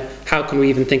 then, you know, how can we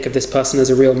even think of this person as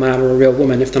a real man or a real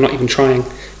woman if they're not even trying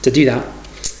to do that?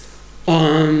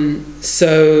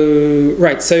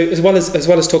 So as well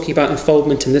as talking about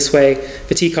enfoldment in this way,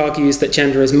 Vertique argues that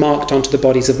gender is marked onto the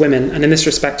bodies of women, and in this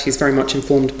respect he's very much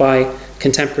informed by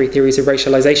contemporary theories of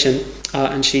racialization,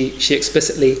 and she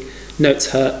explicitly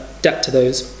notes her debt to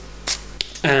those.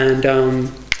 And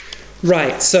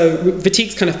so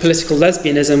Vertique's kind of political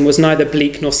lesbianism was neither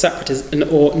bleak nor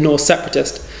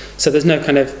separatist. So there's no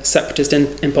kind of separatist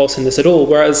impulse in this at all,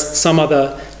 whereas some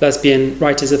other lesbian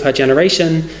writers of her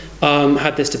generation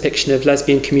had this depiction of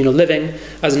lesbian communal living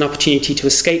as an opportunity to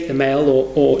escape the male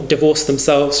or divorce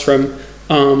themselves from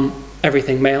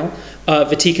everything male.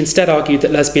 Vertique instead argued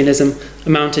that lesbianism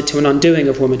amounted to an undoing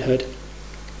of womanhood.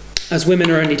 As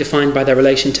women are only defined by their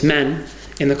relation to men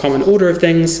in the common order of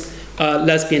things,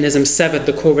 lesbianism severed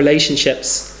the core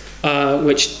relationships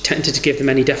which tended to give them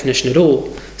any definition at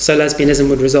all. So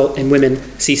lesbianism would result in women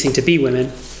ceasing to be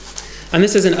women. And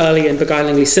this is an early and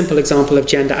beguilingly simple example of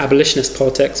gender abolitionist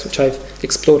politics, which I've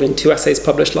explored in 2 essays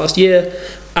published last year.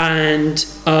 And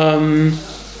so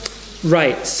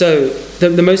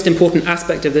the most important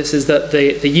aspect of this is that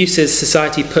the uses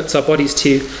society puts our bodies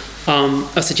to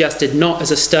are suggested not as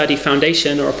a sturdy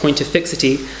foundation or a point of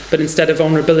fixity, but instead of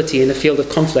vulnerability in a field of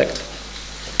conflict.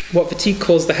 What Vertique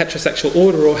calls the heterosexual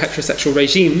order or heterosexual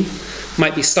regime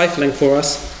might be stifling for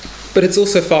us, but it's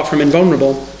also far from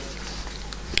invulnerable.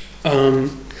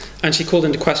 And she called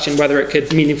into question whether it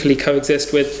could meaningfully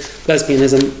coexist with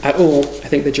lesbianism at all. I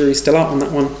think the jury's still out on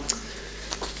that one.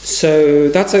 So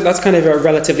that's kind of a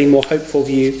relatively more hopeful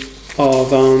view of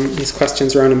these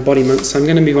questions around embodiment. So I'm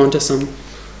going to move on to some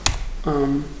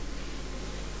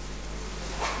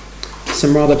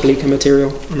rather bleaker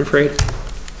material, I'm afraid.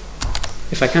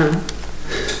 If I can.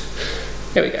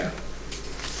 There we go.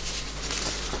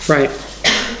 Right.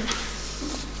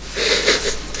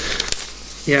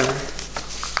 Yeah.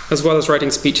 As well as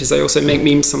writing speeches, I also make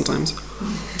memes sometimes.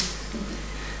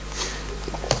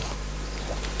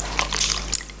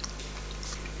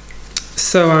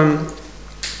 So,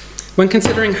 when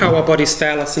considering how our bodies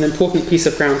fail us, an important piece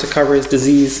of ground to cover is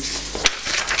disease.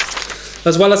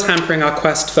 As well as hampering our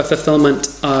quest for fulfillment,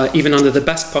 even under the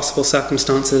best possible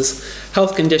circumstances,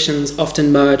 health conditions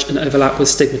often merge and overlap with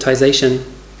stigmatization.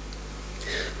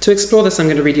 To explore this, I'm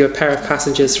going to read you a pair of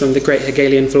passages from the great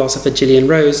Hegelian philosopher Gillian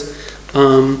Rose,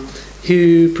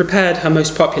 who prepared her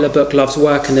most popular book, Love's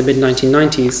Work, in the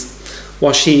mid-1990s,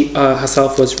 while she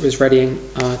herself was readying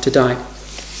to die.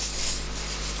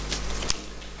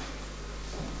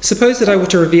 Suppose that I were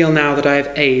to reveal now that I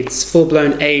have AIDS,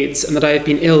 full-blown AIDS, and that I have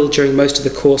been ill during most of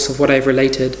the course of what I have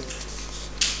related.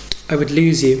 I would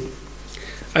lose you.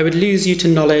 I would lose you to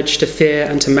knowledge, to fear,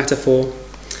 and to metaphor.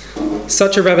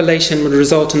 Such a revelation would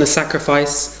result in the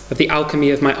sacrifice of the alchemy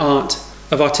of my art,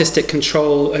 of artistic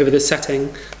control over the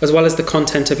setting, as well as the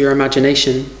content of your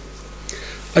imagination.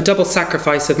 A double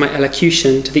sacrifice of my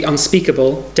elocution to the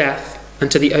unspeakable, death,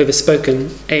 and to the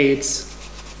overspoken, AIDS.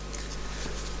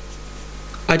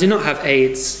 I do not have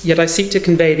AIDS, yet I seek to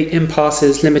convey the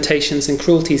impasses, limitations, and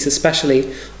cruelties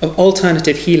especially of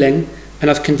alternative healing and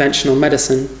of conventional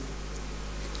medicine.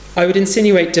 I would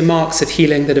insinuate demarks of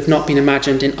healing that have not been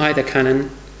imagined in either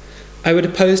canon. I would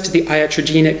oppose to the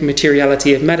iatrogenic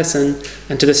materiality of medicine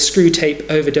and to the screw-tape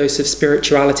overdose of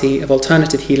spirituality of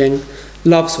alternative healing,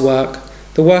 love's work,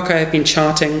 the work I have been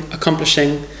charting,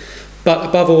 accomplishing, but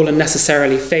above all and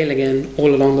necessarily failing in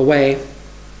all along the way.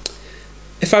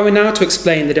 If I were now to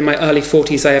explain that in my early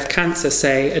 40s I have cancer,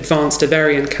 say, advanced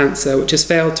ovarian cancer, which has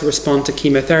failed to respond to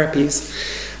chemotherapies,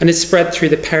 and is spread through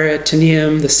the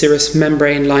peritoneum, the serous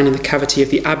membrane lining the cavity of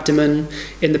the abdomen,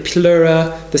 in the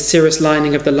pleura, the serous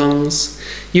lining of the lungs,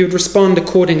 you would respond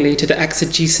accordingly to the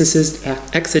exigencies of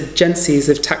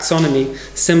taxonomy,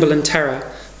 symbol and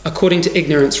terror, according to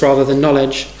ignorance rather than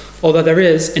knowledge, although there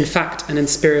is, in fact and in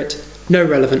spirit, no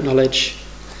relevant knowledge.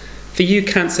 For you,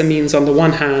 cancer means, on the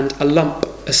one hand, a lump,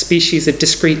 a species of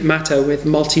discrete matter with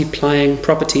multiplying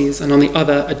properties, and on the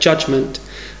other, a judgment,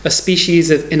 a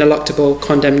species of ineluctable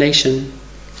condemnation.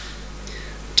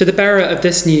 To the bearer of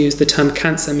this news, the term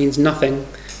cancer means nothing.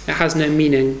 It has no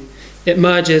meaning. It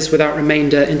merges without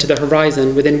remainder into the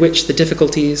horizon within which the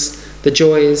difficulties, the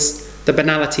joys, the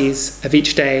banalities of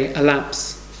each day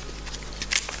elapse.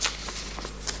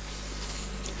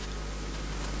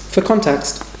 For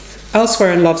context,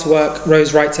 elsewhere in Love's work,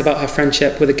 Rose writes about her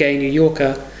friendship with a gay New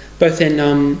Yorker, both in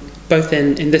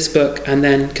this book and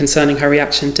then concerning her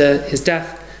reaction to his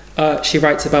death. She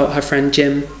writes about her friend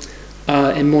Jim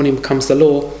in Morning Becomes the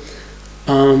Law,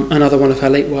 another one of her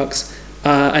late works.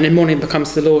 And in Morning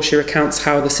Becomes the Law, she recounts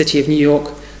how the city of New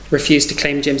York refused to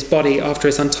claim Jim's body after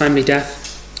his untimely death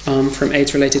from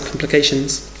AIDS-related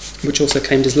complications, which also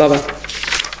claimed his lover.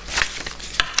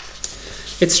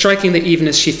 It's striking that even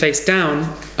as she faced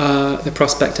down the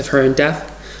prospect of her own death,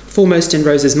 foremost in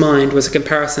Rose's mind was a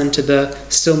comparison to the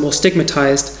still more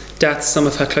stigmatized deaths some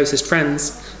of her closest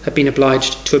friends had been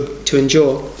obliged to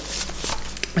endure.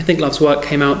 I think Love's work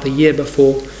came out the year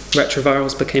before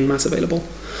retrovirals became mass available,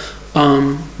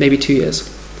 maybe 2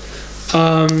 years.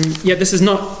 Yet this is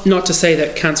not to say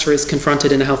that cancer is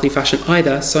confronted in a healthy fashion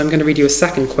either, so I'm going to read you a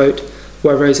second quote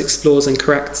where Rose explores and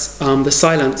corrects the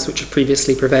silence which had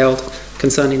previously prevailed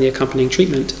concerning the accompanying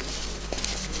treatment.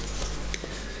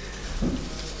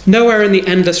 Nowhere in the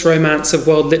endless romance of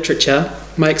world literature,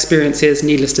 my experience is,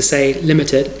 needless to say,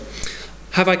 limited,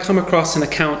 have I come across an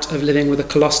account of living with a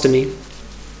colostomy.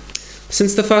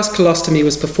 Since the first colostomy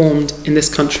was performed in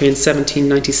this country in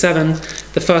 1797,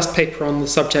 the first paper on the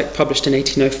subject published in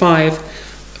 1805,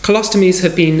 colostomies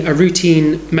have been a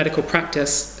routine medical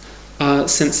practice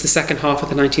since the second half of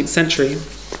the 19th century.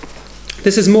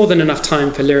 This is more than enough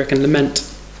time for lyric and lament.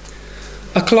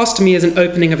 A colostomy is an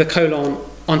opening of the colon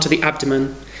onto the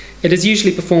abdomen. It is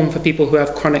usually performed for people who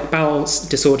have chronic bowel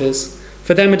disorders.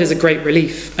 For them it is a great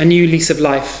relief, a new lease of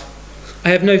life. I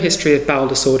have no history of bowel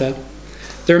disorder.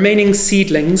 The remaining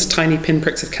seedlings, tiny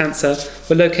pinpricks of cancer,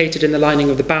 were located in the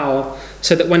lining of the bowel,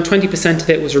 so that when 20% of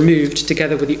it was removed,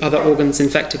 together with the other organs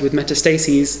infected with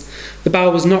metastases, the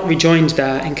bowel was not rejoined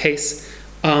there in case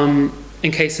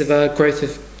of a growth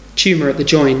of tumour at the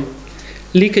join.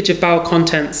 Leakage of bowel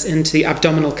contents into the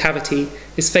abdominal cavity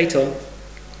is fatal.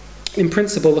 In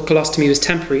principle, the colostomy was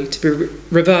temporary, to be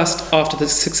reversed after the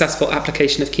successful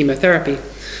application of chemotherapy,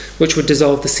 which would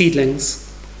dissolve the seedlings.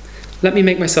 Let me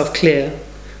make myself clear.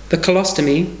 The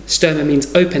colostomy, stoma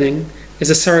means opening, is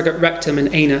a surrogate rectum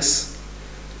and anus.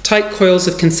 Tight coils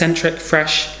of concentric,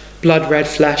 fresh, blood-red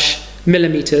flesh,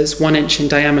 millimetres, 1 inch in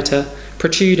diameter,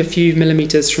 protrude a few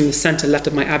millimetres from the centre left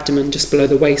of my abdomen just below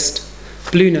the waist.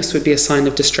 Blueness would be a sign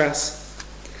of distress.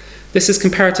 This is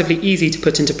comparatively easy to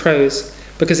put into prose,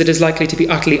 because it is likely to be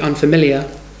utterly unfamiliar.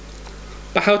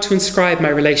 But how to inscribe my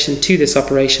relation to this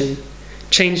operation?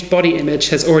 Changed body image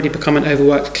has already become an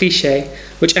overworked cliché,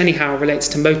 which anyhow relates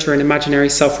to motor and imaginary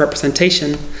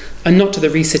self-representation, and not to the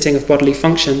resitting of bodily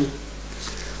function.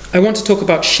 I want to talk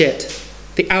about shit,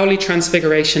 the hourly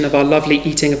transfiguration of our lovely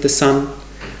eating of the sun.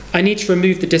 I need to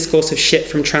remove the discourse of shit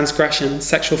from transgression,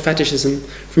 sexual fetishism,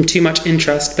 from too much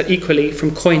interest, but equally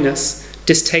from coyness,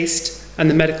 distaste, and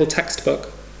the medical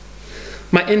textbook.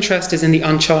 My interest is in the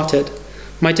uncharted,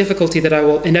 my difficulty that I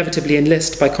will inevitably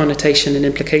enlist by connotation and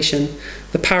implication,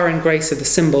 the power and grace of the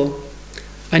symbol.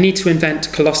 I need to invent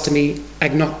colostomy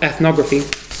ethnography.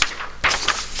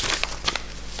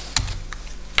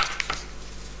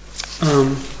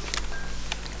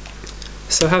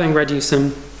 So having read you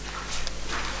some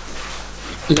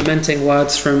lamenting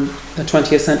words from the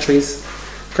 20th century's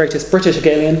greatest British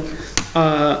Hegelian,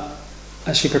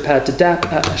 as she prepared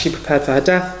for her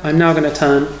death, I'm now going to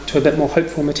turn to a bit more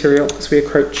hopeful material as we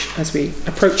approach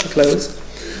a close,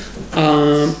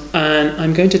 and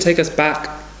I'm going to take us back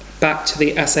to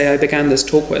the essay I began this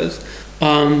talk with,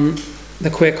 The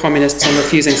Queer Communists on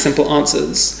Refusing Simple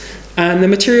Answers. And the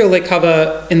material they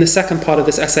cover in the second part of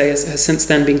this essay has since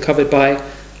then been covered by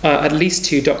at least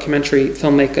 2 documentary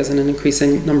filmmakers and an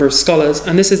increasing number of scholars.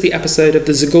 And this is the episode of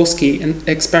the Zagorski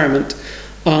experiment,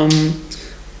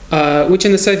 which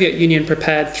in the Soviet Union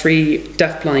prepared 3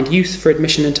 deafblind youth for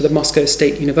admission into the Moscow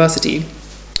State University.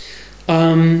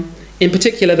 In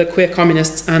particular, the queer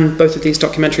communists and both of these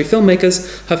documentary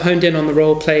filmmakers have honed in on the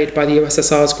role played by the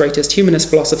USSR's greatest humanist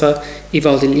philosopher,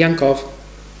 Ivald Ilyankov.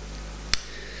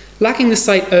 Lacking the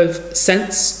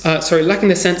senses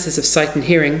of sight and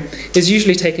hearing is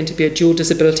usually taken to be a dual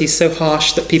disability so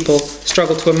harsh that people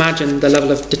struggle to imagine the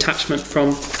level of detachment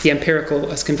from the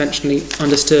empirical as conventionally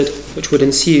understood which would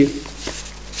ensue.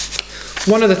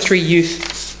 One of the 3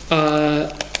 youth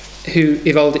who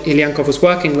Ivald Ilyankov was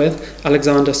working with,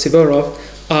 Alexander Suvorov,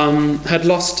 had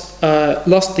lost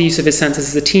the use of his senses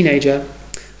as a teenager,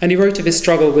 and he wrote of his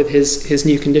struggle with his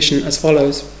new condition as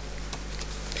follows.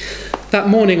 That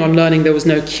morning, on learning there was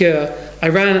no cure, I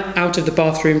ran out of the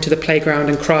bathroom to the playground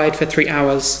and cried for 3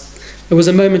 hours. It was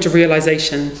a moment of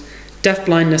realization.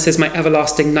 Deaf-blindness is my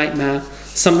everlasting nightmare,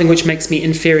 something which makes me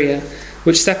inferior,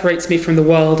 which separates me from the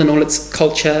world and all its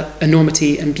culture,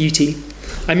 enormity, and beauty.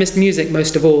 I missed music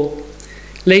most of all.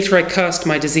 Later I cursed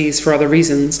my disease for other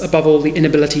reasons, above all the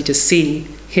inability to see,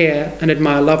 hear, and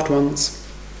admire loved ones.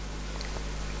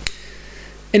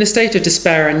 In a state of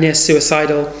despair and near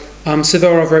suicidal,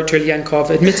 Suvorov wrote to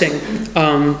Ilyankov admitting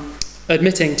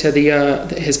admitting to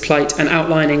his plight and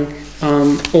outlining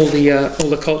all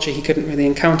the culture he couldn't really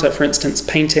encounter. For instance,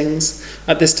 paintings.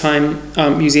 At this time,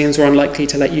 museums were unlikely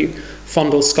to let you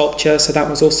fondle sculpture, so that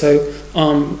was also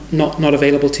not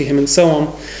available to him, and so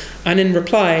on. And in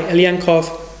reply, Ilyenkov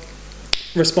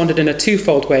responded in a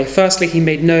twofold way. Firstly, he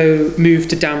made no move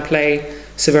to downplay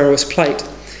Severov's plight.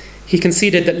 He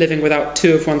conceded that living without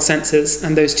two of one's senses,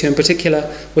 and those two in particular,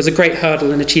 was a great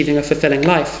hurdle in achieving a fulfilling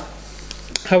life.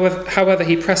 However,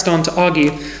 he pressed on to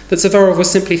argue that Severov was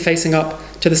simply facing up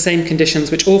to the same conditions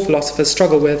which all philosophers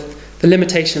struggle with, the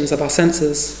limitations of our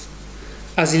senses.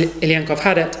 As Ilyenkov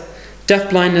had it,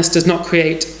 deaf-blindness does not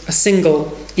create a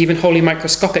single, even wholly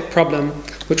microscopic problem,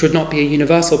 which would not be a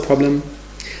universal problem.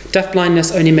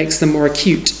 Deaf-blindness only makes them more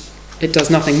acute. It does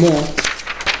nothing more.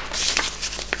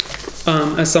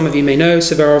 As some of you may know,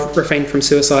 Severov refrained from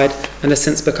suicide and has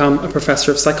since become a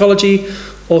professor of psychology,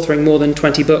 authoring more than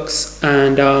 20 books,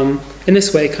 and in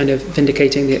this way kind of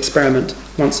vindicating the experiment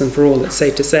once and for all, it's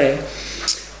safe to say.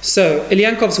 So,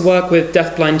 Ilyenkov's work with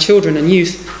deaf-blind children and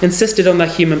youth insisted on their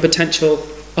human potential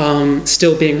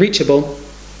still being reachable,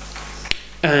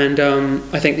 and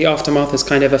I think the aftermath has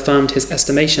kind of affirmed his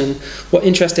estimation. What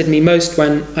interested me most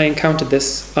when I encountered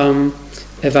this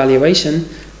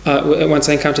once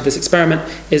I encountered this experiment,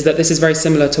 is that this is very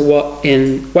similar to what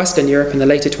in Western Europe in the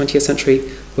later 20th century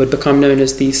would become known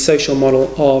as the social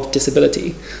model of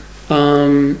disability.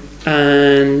 And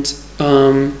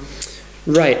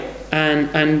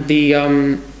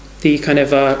the kind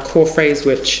of core phrase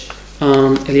which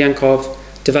Ilyenkov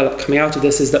developed coming out of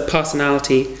this is that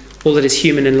personality, all that is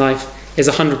human in life, is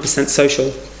 100%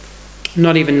 social,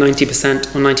 not even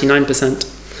 90% or 99%.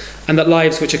 And that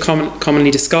lives which are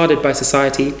commonly discarded by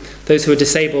society, those who are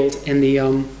disabled in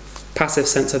the passive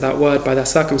sense of that word by their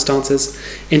circumstances,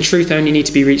 in truth only need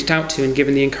to be reached out to and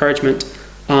given the encouragement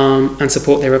and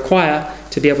support they require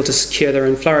to be able to secure their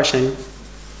own flourishing.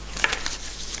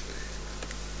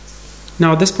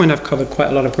 Now at this point I've covered quite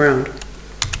a lot of ground.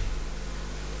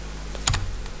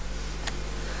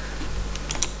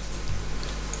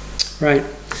 Right,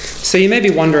 so you may be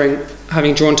wondering,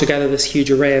 having drawn together this huge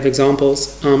array of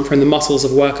examples, from the muscles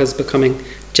of workers becoming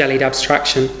jellied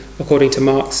abstraction, according to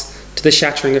Marx, to the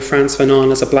shattering of Franz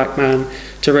Fanon as a black man,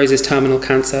 to Rose's terminal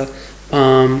cancer,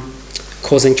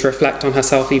 causing to reflect on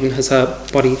herself even as her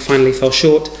body finally fell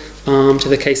short, to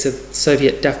the case of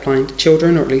Soviet deafblind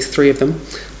children, or at least 3 of them.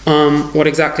 What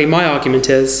exactly my argument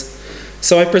is.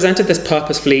 So I've presented this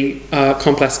purposefully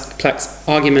complex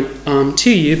argument to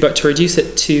you, but to reduce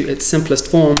it to its simplest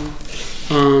form,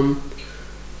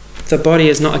 the body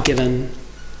is not a given.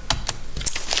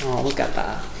 Oh, we'll get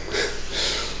there.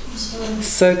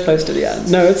 So close to the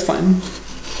end. No, it's fine.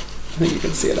 I think you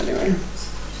can see it anyway.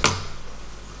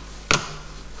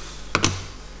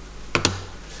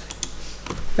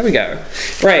 There we go.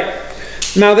 Right.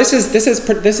 Now this is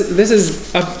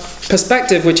a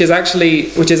perspective which is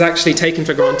actually taken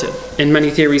for granted in many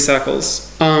theory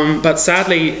circles. But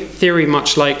sadly, theory,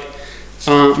 much like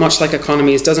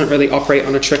economies, doesn't really operate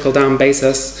on a trickle-down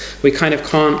basis. We can't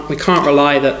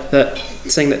rely that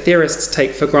saying that theorists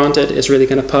take for granted is really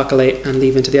going to percolate and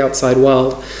leave into the outside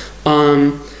world.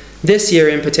 This year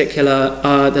in particular,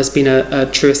 there's been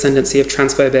a true ascendancy of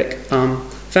transphobic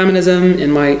feminism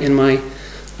in my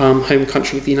home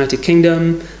country of the United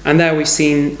Kingdom, and there we've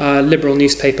seen liberal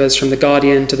newspapers from The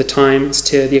Guardian to The Times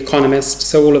to The Economist,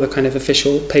 so all of the kind of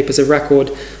official papers of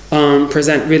record,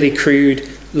 present really crude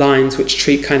lines which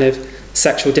treat kind of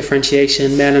sexual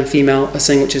differentiation, male and female, as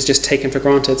something which is just taken for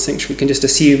granted, something which we can just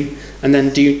assume and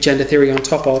then do gender theory on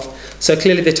top of. So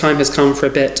clearly the time has come for a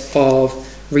bit of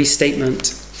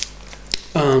restatement.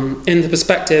 In the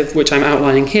perspective which I'm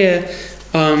outlining here,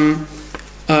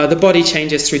 the body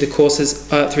changes through the course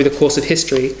of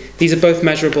history. These are both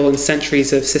measurable in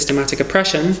centuries of systematic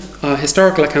oppression,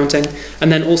 historical accounting,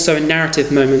 and then also in narrative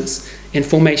moments, in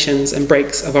formations and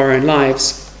breaks of our own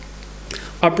lives.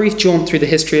 Our brief jaunt through the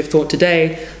history of thought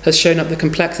today has shown up the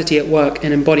complexity at work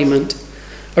in embodiment.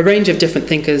 A range of different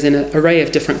thinkers in an array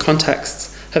of different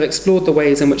contexts have explored the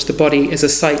ways in which the body is a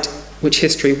site which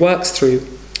history works through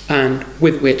and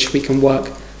with which we can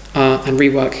work and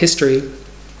rework history.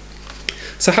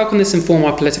 So how can this inform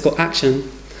our political action?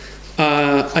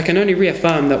 I can only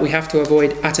reaffirm that we have to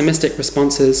avoid atomistic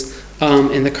responses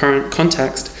in the current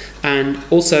context, and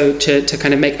also to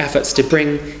kind of make efforts to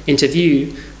bring into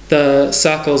view the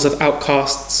circles of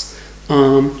outcasts,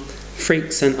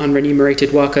 freaks and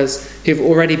unremunerated workers who've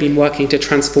already been working to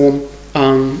transform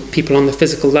people on the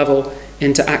physical level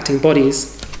into acting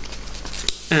bodies.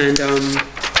 And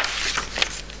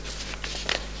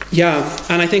Yeah,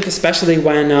 and I think especially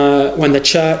when the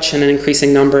church and an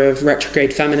increasing number of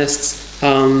retrograde feminists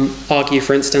argue,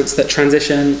 for instance, that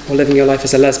transition or living your life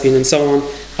as a lesbian and so on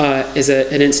is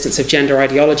an instance of gender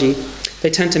ideology, they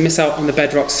tend to miss out on the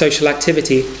bedrock social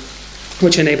activity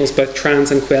which enables both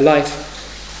trans and queer life.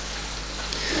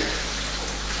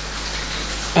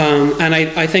 And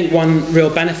I think one real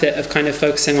benefit of kind of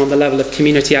focusing on the level of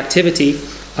community activity,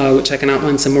 which I can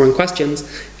outline some more in questions,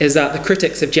 is that the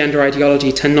critics of gender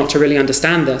ideology tend not to really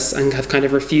understand this and have kind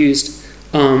of refused,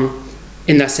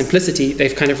 in their simplicity,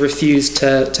 they've kind of refused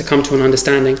to come to an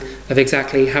understanding of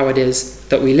exactly how it is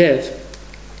that we live.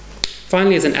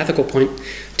 Finally, as an ethical point,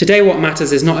 today what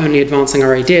matters is not only advancing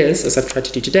our ideas, as I've tried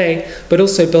to do today, but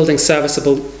also building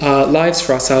serviceable lives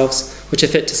for ourselves, which are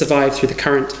fit to survive through the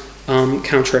current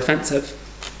counter-offensive.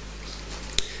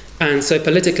 And so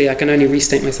politically, I can only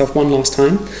restate myself one last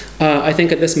time. I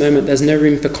think at this moment there's no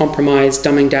room for compromise,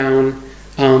 dumbing down,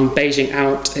 beiging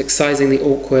out, excising the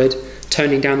awkward,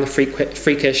 toning down the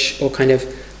freakish, or kind of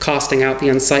casting out the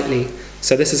unsightly.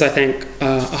 So this is, I think,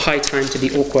 a high time to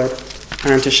be awkward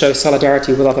and to show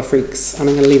solidarity with other freaks. And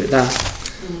I'm going to leave it there.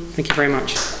 Thank you very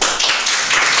much.